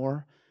me some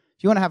more?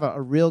 If you want to have a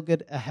real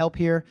good help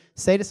here,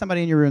 say to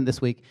somebody in your room this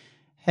week,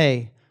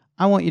 hey,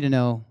 I want you to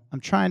know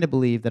I'm trying to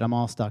believe that I'm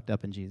all stocked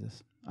up in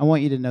Jesus. I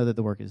want you to know that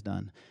the work is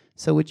done.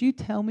 So would you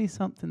tell me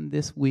something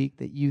this week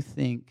that you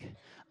think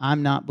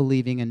I'm not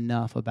believing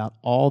enough about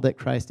all that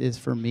Christ is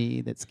for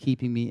me that's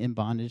keeping me in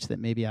bondage that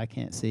maybe I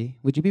can't see?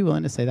 Would you be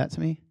willing to say that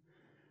to me?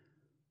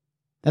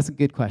 That's a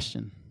good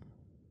question.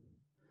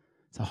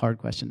 It's a hard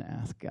question to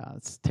ask. God,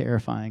 it's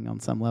terrifying on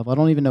some level. I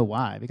don't even know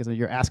why, because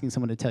you're asking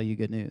someone to tell you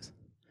good news.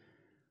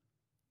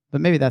 But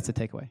maybe that's a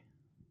takeaway,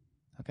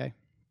 okay?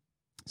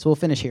 So we'll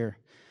finish here.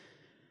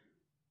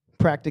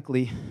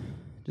 Practically,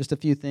 just a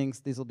few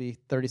things. These will be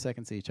 30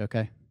 seconds each,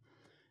 okay?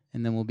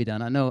 And then we'll be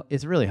done. I know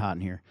it's really hot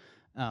in here.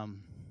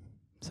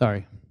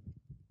 Sorry.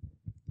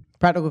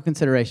 Practical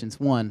considerations.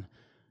 One,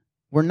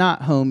 we're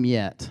not home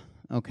yet,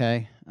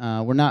 okay?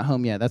 We're not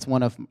home yet. That's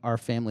one of our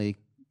family's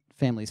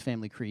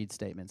family creed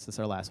statements. That's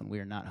our last one. We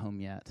are not home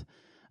yet.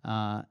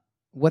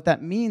 What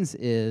that means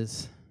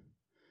is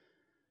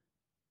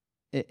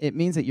it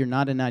means that you're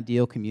not an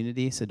ideal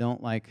community, so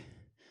don't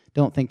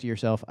Don't think to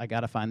yourself, I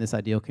got to find this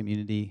ideal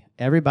community.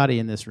 Everybody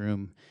in this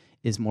room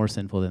is more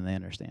sinful than they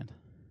understand.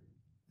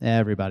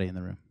 Everybody in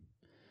the room.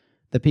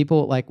 The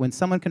people, like when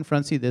someone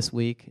confronts you this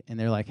week and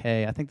they're like,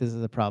 hey, I think this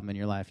is a problem in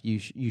your life,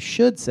 you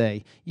should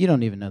say, you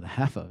don't even know the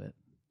half of it.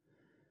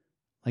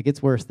 Like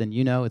it's worse than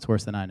you know, it's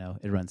worse than I know.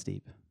 It runs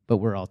deep. But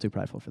we're all too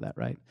prideful for that,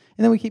 right?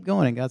 And then we keep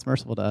going, and God's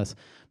merciful to us.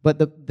 But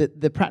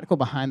the practical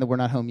behind the we're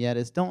not home yet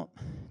is don't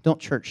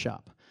church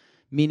shop.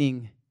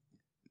 Meaning,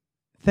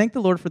 thank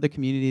the Lord for the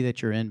community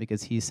that you're in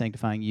because he's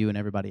sanctifying you and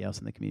everybody else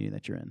in the community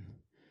that you're in.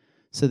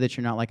 So that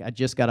you're not like, I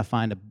got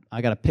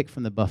to pick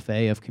from the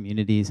buffet of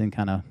communities and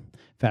kind of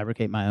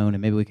fabricate my own,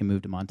 and maybe we can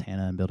move to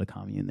Montana and build a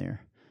commune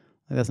there.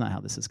 Like, that's not how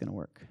this is going to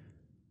work.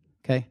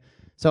 Okay?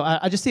 So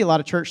I just see a lot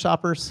of church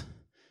shoppers,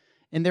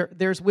 and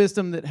there's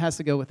wisdom that has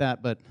to go with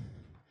that, but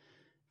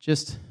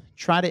just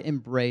try to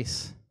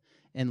embrace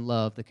and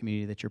love the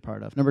community that you're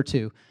part of. Number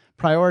 2,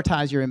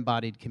 prioritize your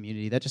embodied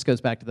community. That just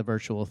goes back to the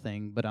virtual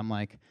thing, but I'm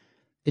like,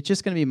 it's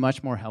just going to be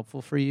much more helpful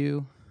for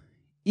you.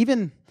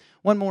 Even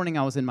one morning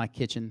I was in my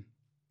kitchen,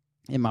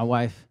 and my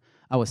wife,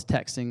 I was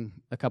texting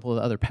a couple of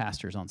the other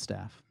pastors on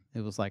staff.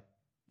 It was like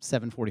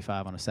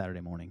 7:45 on a Saturday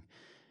morning.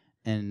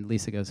 And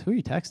Lisa goes, who are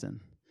you texting?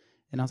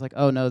 And I was like,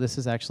 oh, no, this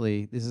is a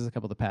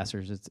couple of the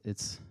pastors.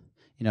 It's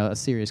a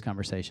serious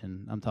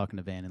conversation. I'm talking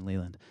to Van and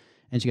Leland.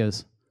 And she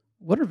goes,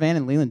 what are Van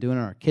and Leland doing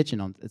in our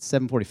kitchen at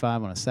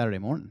 7:45 on a Saturday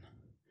morning?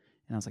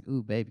 And I was like,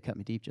 ooh, babe, you cut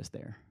me deep just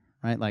there,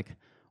 right? Like,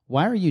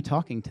 why are you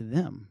talking to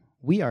them?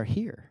 We are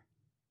here.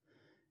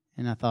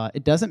 And I thought,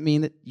 it doesn't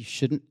mean that you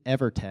shouldn't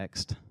ever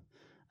text.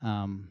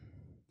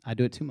 I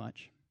do it too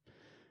much.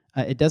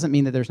 It doesn't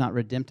mean that there's not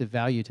redemptive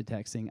value to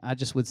texting. I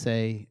just would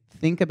say,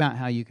 think about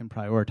how you can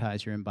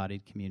prioritize your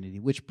embodied community,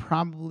 which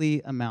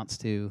probably amounts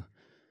to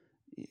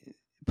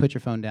put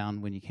your phone down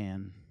when you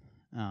can.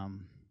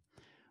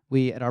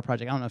 We, at our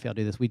project, I don't know if y'all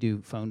do this, we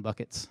do phone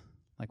buckets.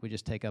 Like we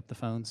just take up the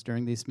phones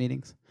during these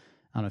meetings.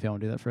 I don't know if y'all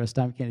want to do that for us,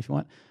 time, you can if you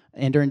want.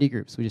 And during D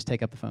groups, we just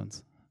take up the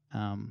phones.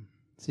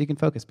 So you can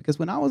focus. Because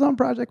when I was on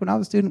project, when I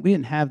was a student, we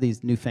didn't have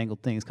these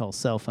newfangled things called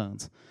cell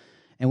phones.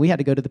 And we had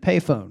to go to the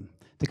payphone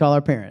to call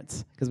our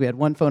parents, because we had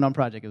one phone on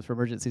project. It was for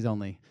emergencies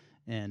only,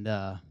 and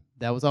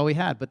that was all we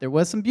had. But there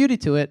was some beauty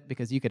to it,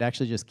 because you could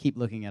actually just keep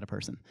looking at a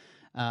person.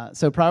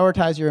 So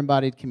prioritize your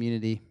embodied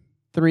community.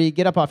 3,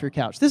 get up off your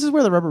couch. This is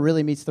where the rubber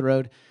really meets the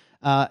road.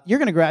 You're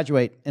going to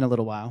graduate in a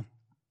little while,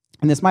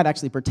 and this might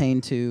actually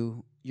pertain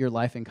to your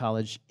life in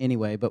college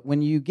anyway, but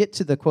when you get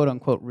to the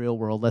quote-unquote real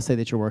world, let's say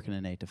that you're working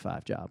an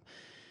 8-to-5 job,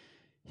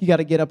 you got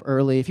to get up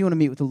early. If you want to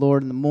meet with the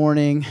Lord in the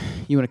morning,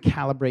 you want to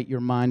calibrate your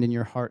mind and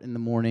your heart in the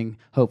morning.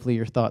 Hopefully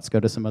your thoughts go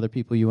to some other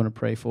people you want to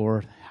pray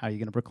for. How are you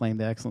going to proclaim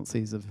the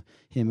excellencies of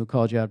him who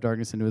called you out of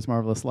darkness into his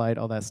marvelous light,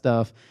 all that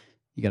stuff.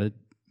 You got to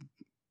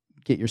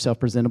get yourself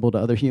presentable to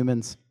other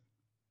humans.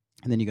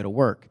 And then you go to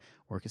work.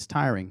 Work is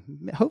tiring.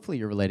 Hopefully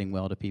you're relating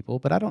well to people,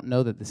 but I don't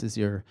know that this is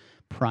your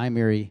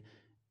primary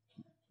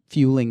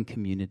fueling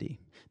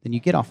community. Then you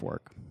get off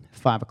work,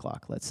 5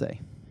 o'clock, let's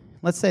say.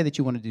 Let's say that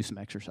you want to do some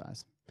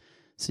exercise.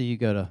 So you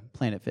go to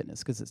Planet Fitness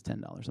because it's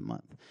 $10 a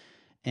month.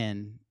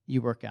 And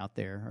you work out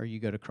there, or you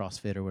go to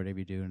CrossFit or whatever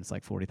you do, and it's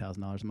like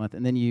 $40,000 a month.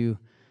 And then you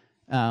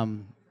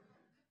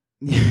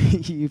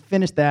you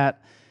finish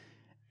that,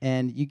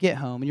 and you get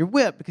home, and you're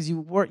whipped because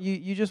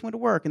you just went to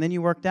work, and then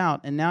you worked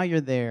out, and now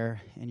you're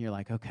there, and you're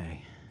like,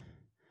 okay,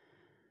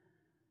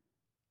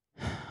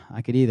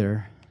 I could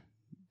either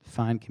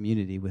find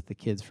community with the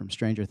kids from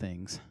Stranger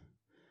Things,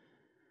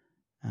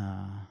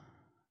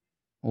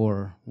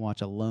 or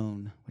watch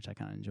Alone, which I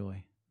kind of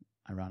enjoy,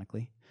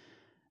 ironically.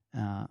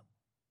 And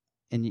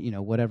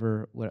what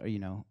are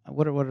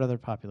other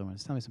popular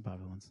ones? Tell me some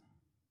popular ones.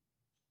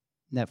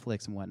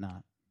 Netflix and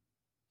whatnot.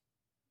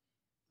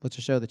 What's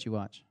a show that you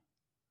watch?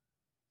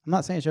 I'm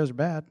not saying shows are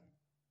bad.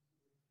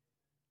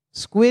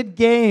 Squid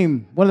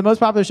Game, one of the most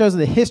popular shows in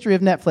the history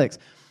of Netflix.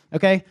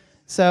 Okay,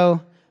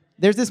 so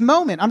there's this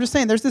moment. I'm just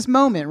saying, there's this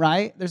moment,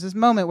 right? There's this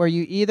moment where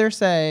you either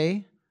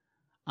say,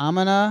 I'm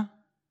gonna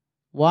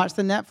watch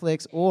the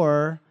Netflix,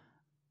 or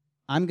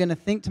I'm going to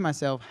think to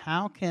myself,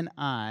 how can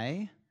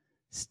I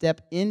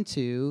step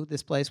into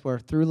this place where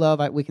through love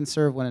we can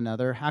serve one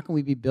another? How can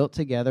we be built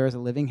together as a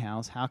living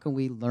house? How can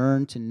we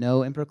learn to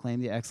know and proclaim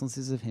the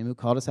excellencies of him who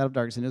called us out of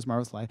darkness into his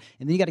marvelous light?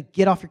 And then you got to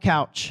get off your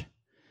couch.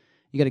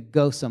 You got to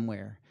go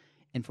somewhere.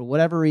 And for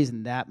whatever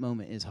reason, that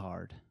moment is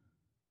hard.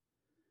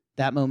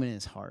 That moment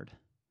is hard.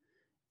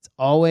 It's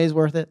always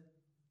worth it.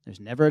 There's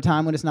never a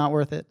time when it's not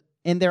worth it.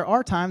 And there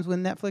are times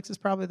when Netflix is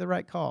probably the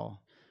right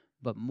call.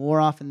 But more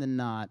often than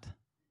not,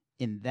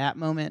 in that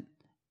moment,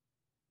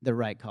 the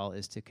right call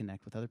is to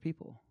connect with other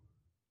people.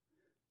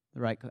 The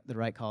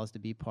right call is to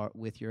be part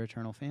with your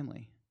eternal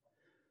family.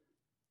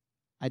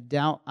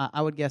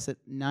 I would guess that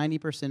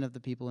 90% of the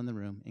people in the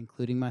room,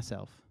 including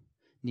myself,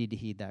 need to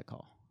heed that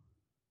call.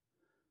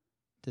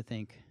 To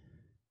think,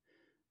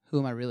 who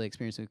am I really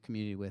experiencing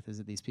community with? Is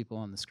it these people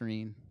on the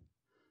screen?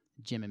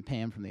 Jim and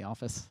Pam from The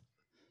Office?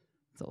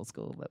 It's old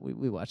school, but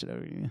we watch it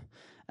over here.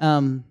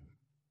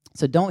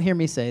 So don't hear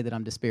me say that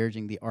I'm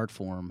disparaging the art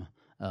form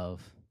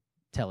of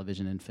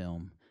television and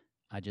film.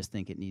 I just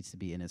think it needs to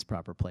be in its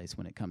proper place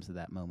when it comes to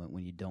that moment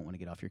when you don't want to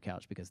get off your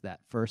couch, because that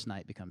first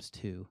night becomes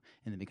 2,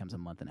 and then becomes a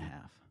month and a half,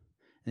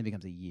 and then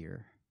becomes a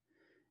year,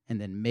 and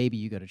then maybe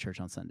you go to church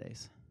on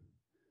Sundays,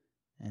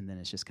 and then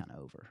it's just kind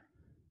of over.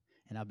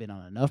 And I've been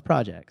on enough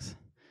projects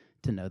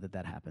to know that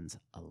that happens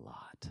a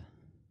lot,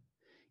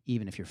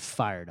 even if you're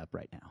fired up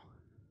right now.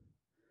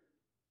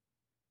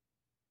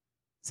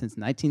 Since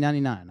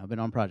 1999, I've been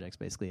on projects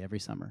basically every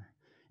summer,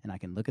 and I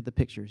can look at the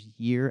pictures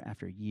year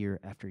after year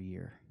after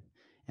year,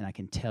 and I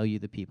can tell you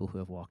the people who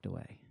have walked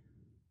away.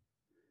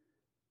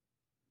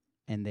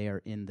 And they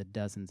are in the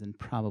dozens and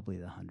probably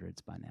the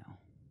hundreds by now.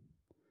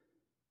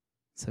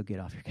 So get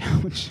off your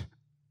couch.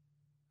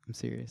 I'm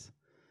serious.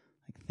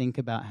 Like, think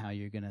about how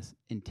you're going to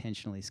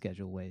intentionally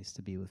schedule ways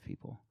to be with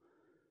people.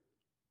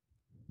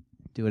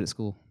 Do it at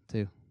school,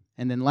 too.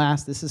 And then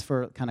last, this is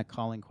for kind of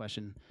calling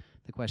question.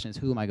 The question is,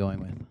 who am I going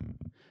with?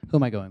 Who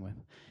am I going with?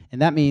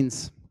 And that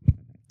means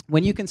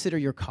when you consider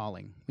your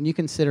calling, when you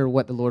consider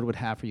what the Lord would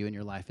have for you in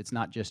your life, it's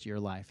not just your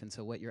life. And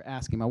so what you're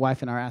asking, my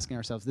wife and I are asking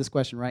ourselves this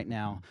question right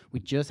now. We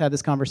just had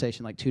this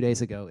conversation like 2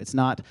 days ago. It's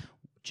not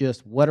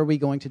just what are we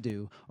going to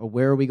do or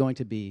where are we going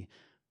to be,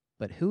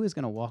 but who is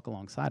going to walk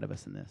alongside of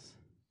us in this?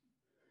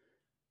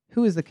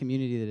 Who is the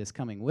community that is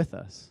coming with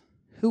us?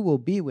 Who will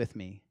be with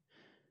me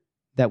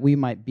that we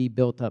might be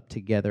built up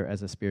together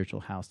as a spiritual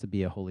house to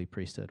be a holy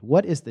priesthood?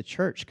 What is the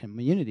church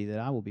community that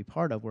I will be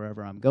part of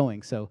wherever I'm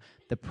going? So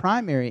the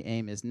primary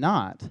aim is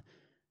not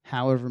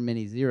however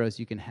many zeros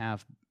you can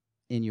have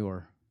in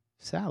your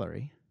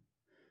salary.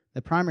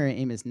 The primary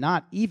aim is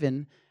not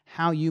even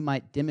how you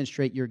might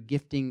demonstrate your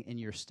gifting in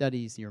your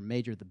studies, your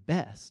major, the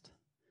best.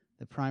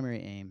 The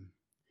primary aim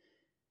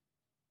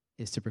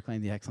is to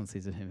proclaim the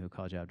excellencies of him who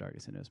called you out of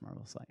darkness into his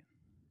marvelous light.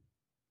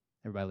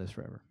 Everybody lives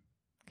forever.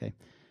 Okay?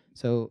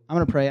 So I'm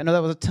going to pray. I know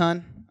that was a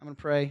ton. I'm going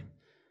to pray.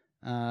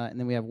 And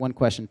then we have one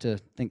question to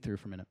think through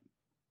for a minute.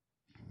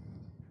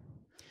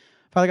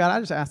 Father God, I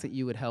just ask that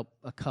you would help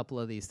a couple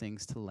of these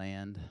things to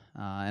land.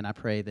 And I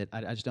pray that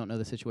I just don't know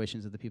the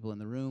situations of the people in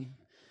the room.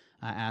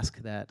 I ask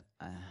that,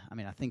 I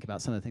think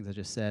about some of the things I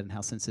just said and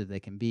how sensitive they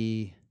can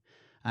be.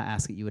 I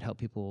ask that you would help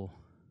people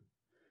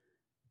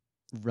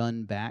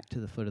run back to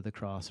the foot of the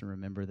cross and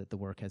remember that the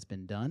work has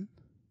been done.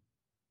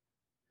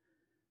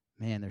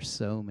 Man, there's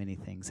so many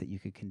things that you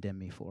could condemn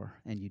me for,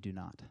 and you do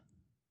not.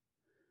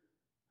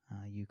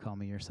 You call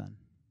me your son.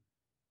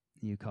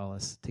 You call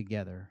us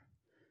together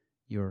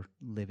your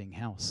living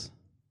house,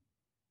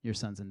 your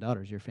sons and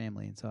daughters, your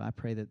family. And so I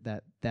pray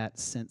that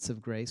sense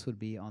of grace would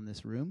be on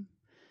this room,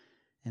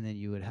 and then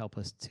you would help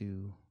us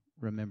to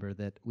remember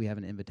that we have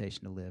an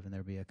invitation to live, and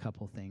there'll be a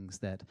couple things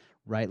that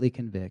rightly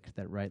convict,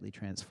 that rightly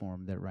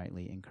transform, that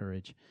rightly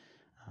encourage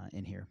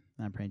in here.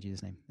 And I pray in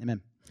Jesus' name.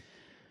 Amen.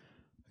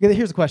 Okay,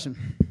 here's a question.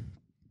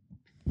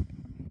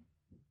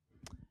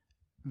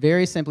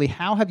 Very simply,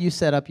 how have you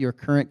set up your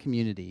current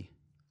community,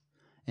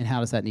 and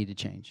how does that need to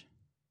change?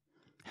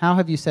 How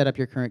have you set up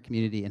your current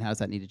community, and how does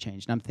that need to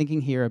change? And I'm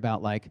thinking here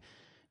about,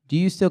 do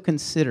you still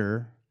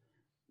consider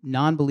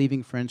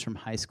non-believing friends from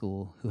high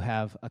school who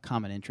have a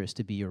common interest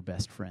to be your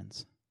best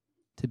friends,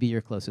 to be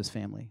your closest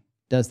family?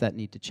 Does that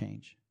need to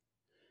change?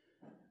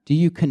 Do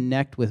you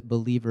connect with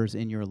believers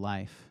in your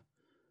life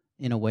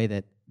in a way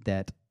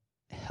that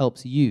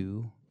helps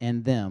you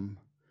and them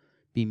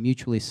be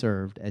mutually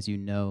served as you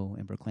know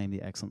and proclaim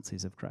the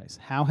excellencies of Christ?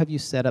 How have you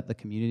set up the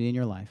community in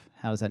your life?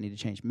 How does that need to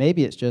change?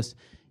 Maybe it's just,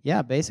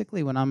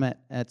 basically when I'm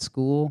at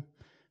school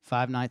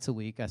 5 nights a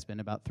week, I spend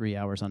about 3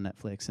 hours on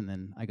Netflix, and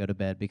then I go to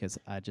bed because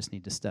I just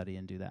need to study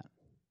and do that.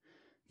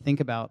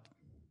 Think about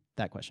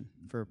that question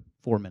for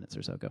 4 minutes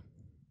or so. Go.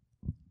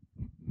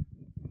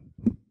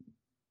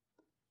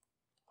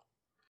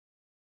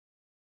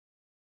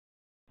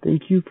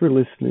 Thank you for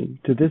listening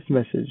to this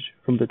message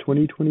from the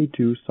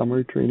 2022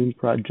 Summer Training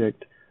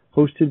Project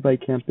hosted by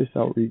Campus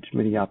Outreach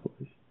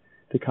Minneapolis,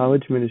 the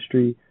college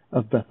ministry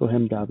of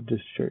Bethlehem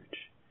Baptist Church.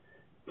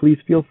 Please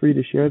feel free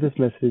to share this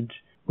message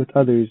with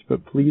others,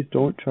 but please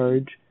don't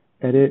charge,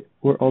 edit,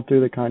 or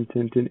alter the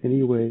content in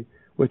any way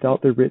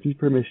without the written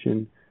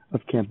permission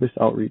of Campus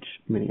Outreach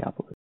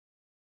Minneapolis.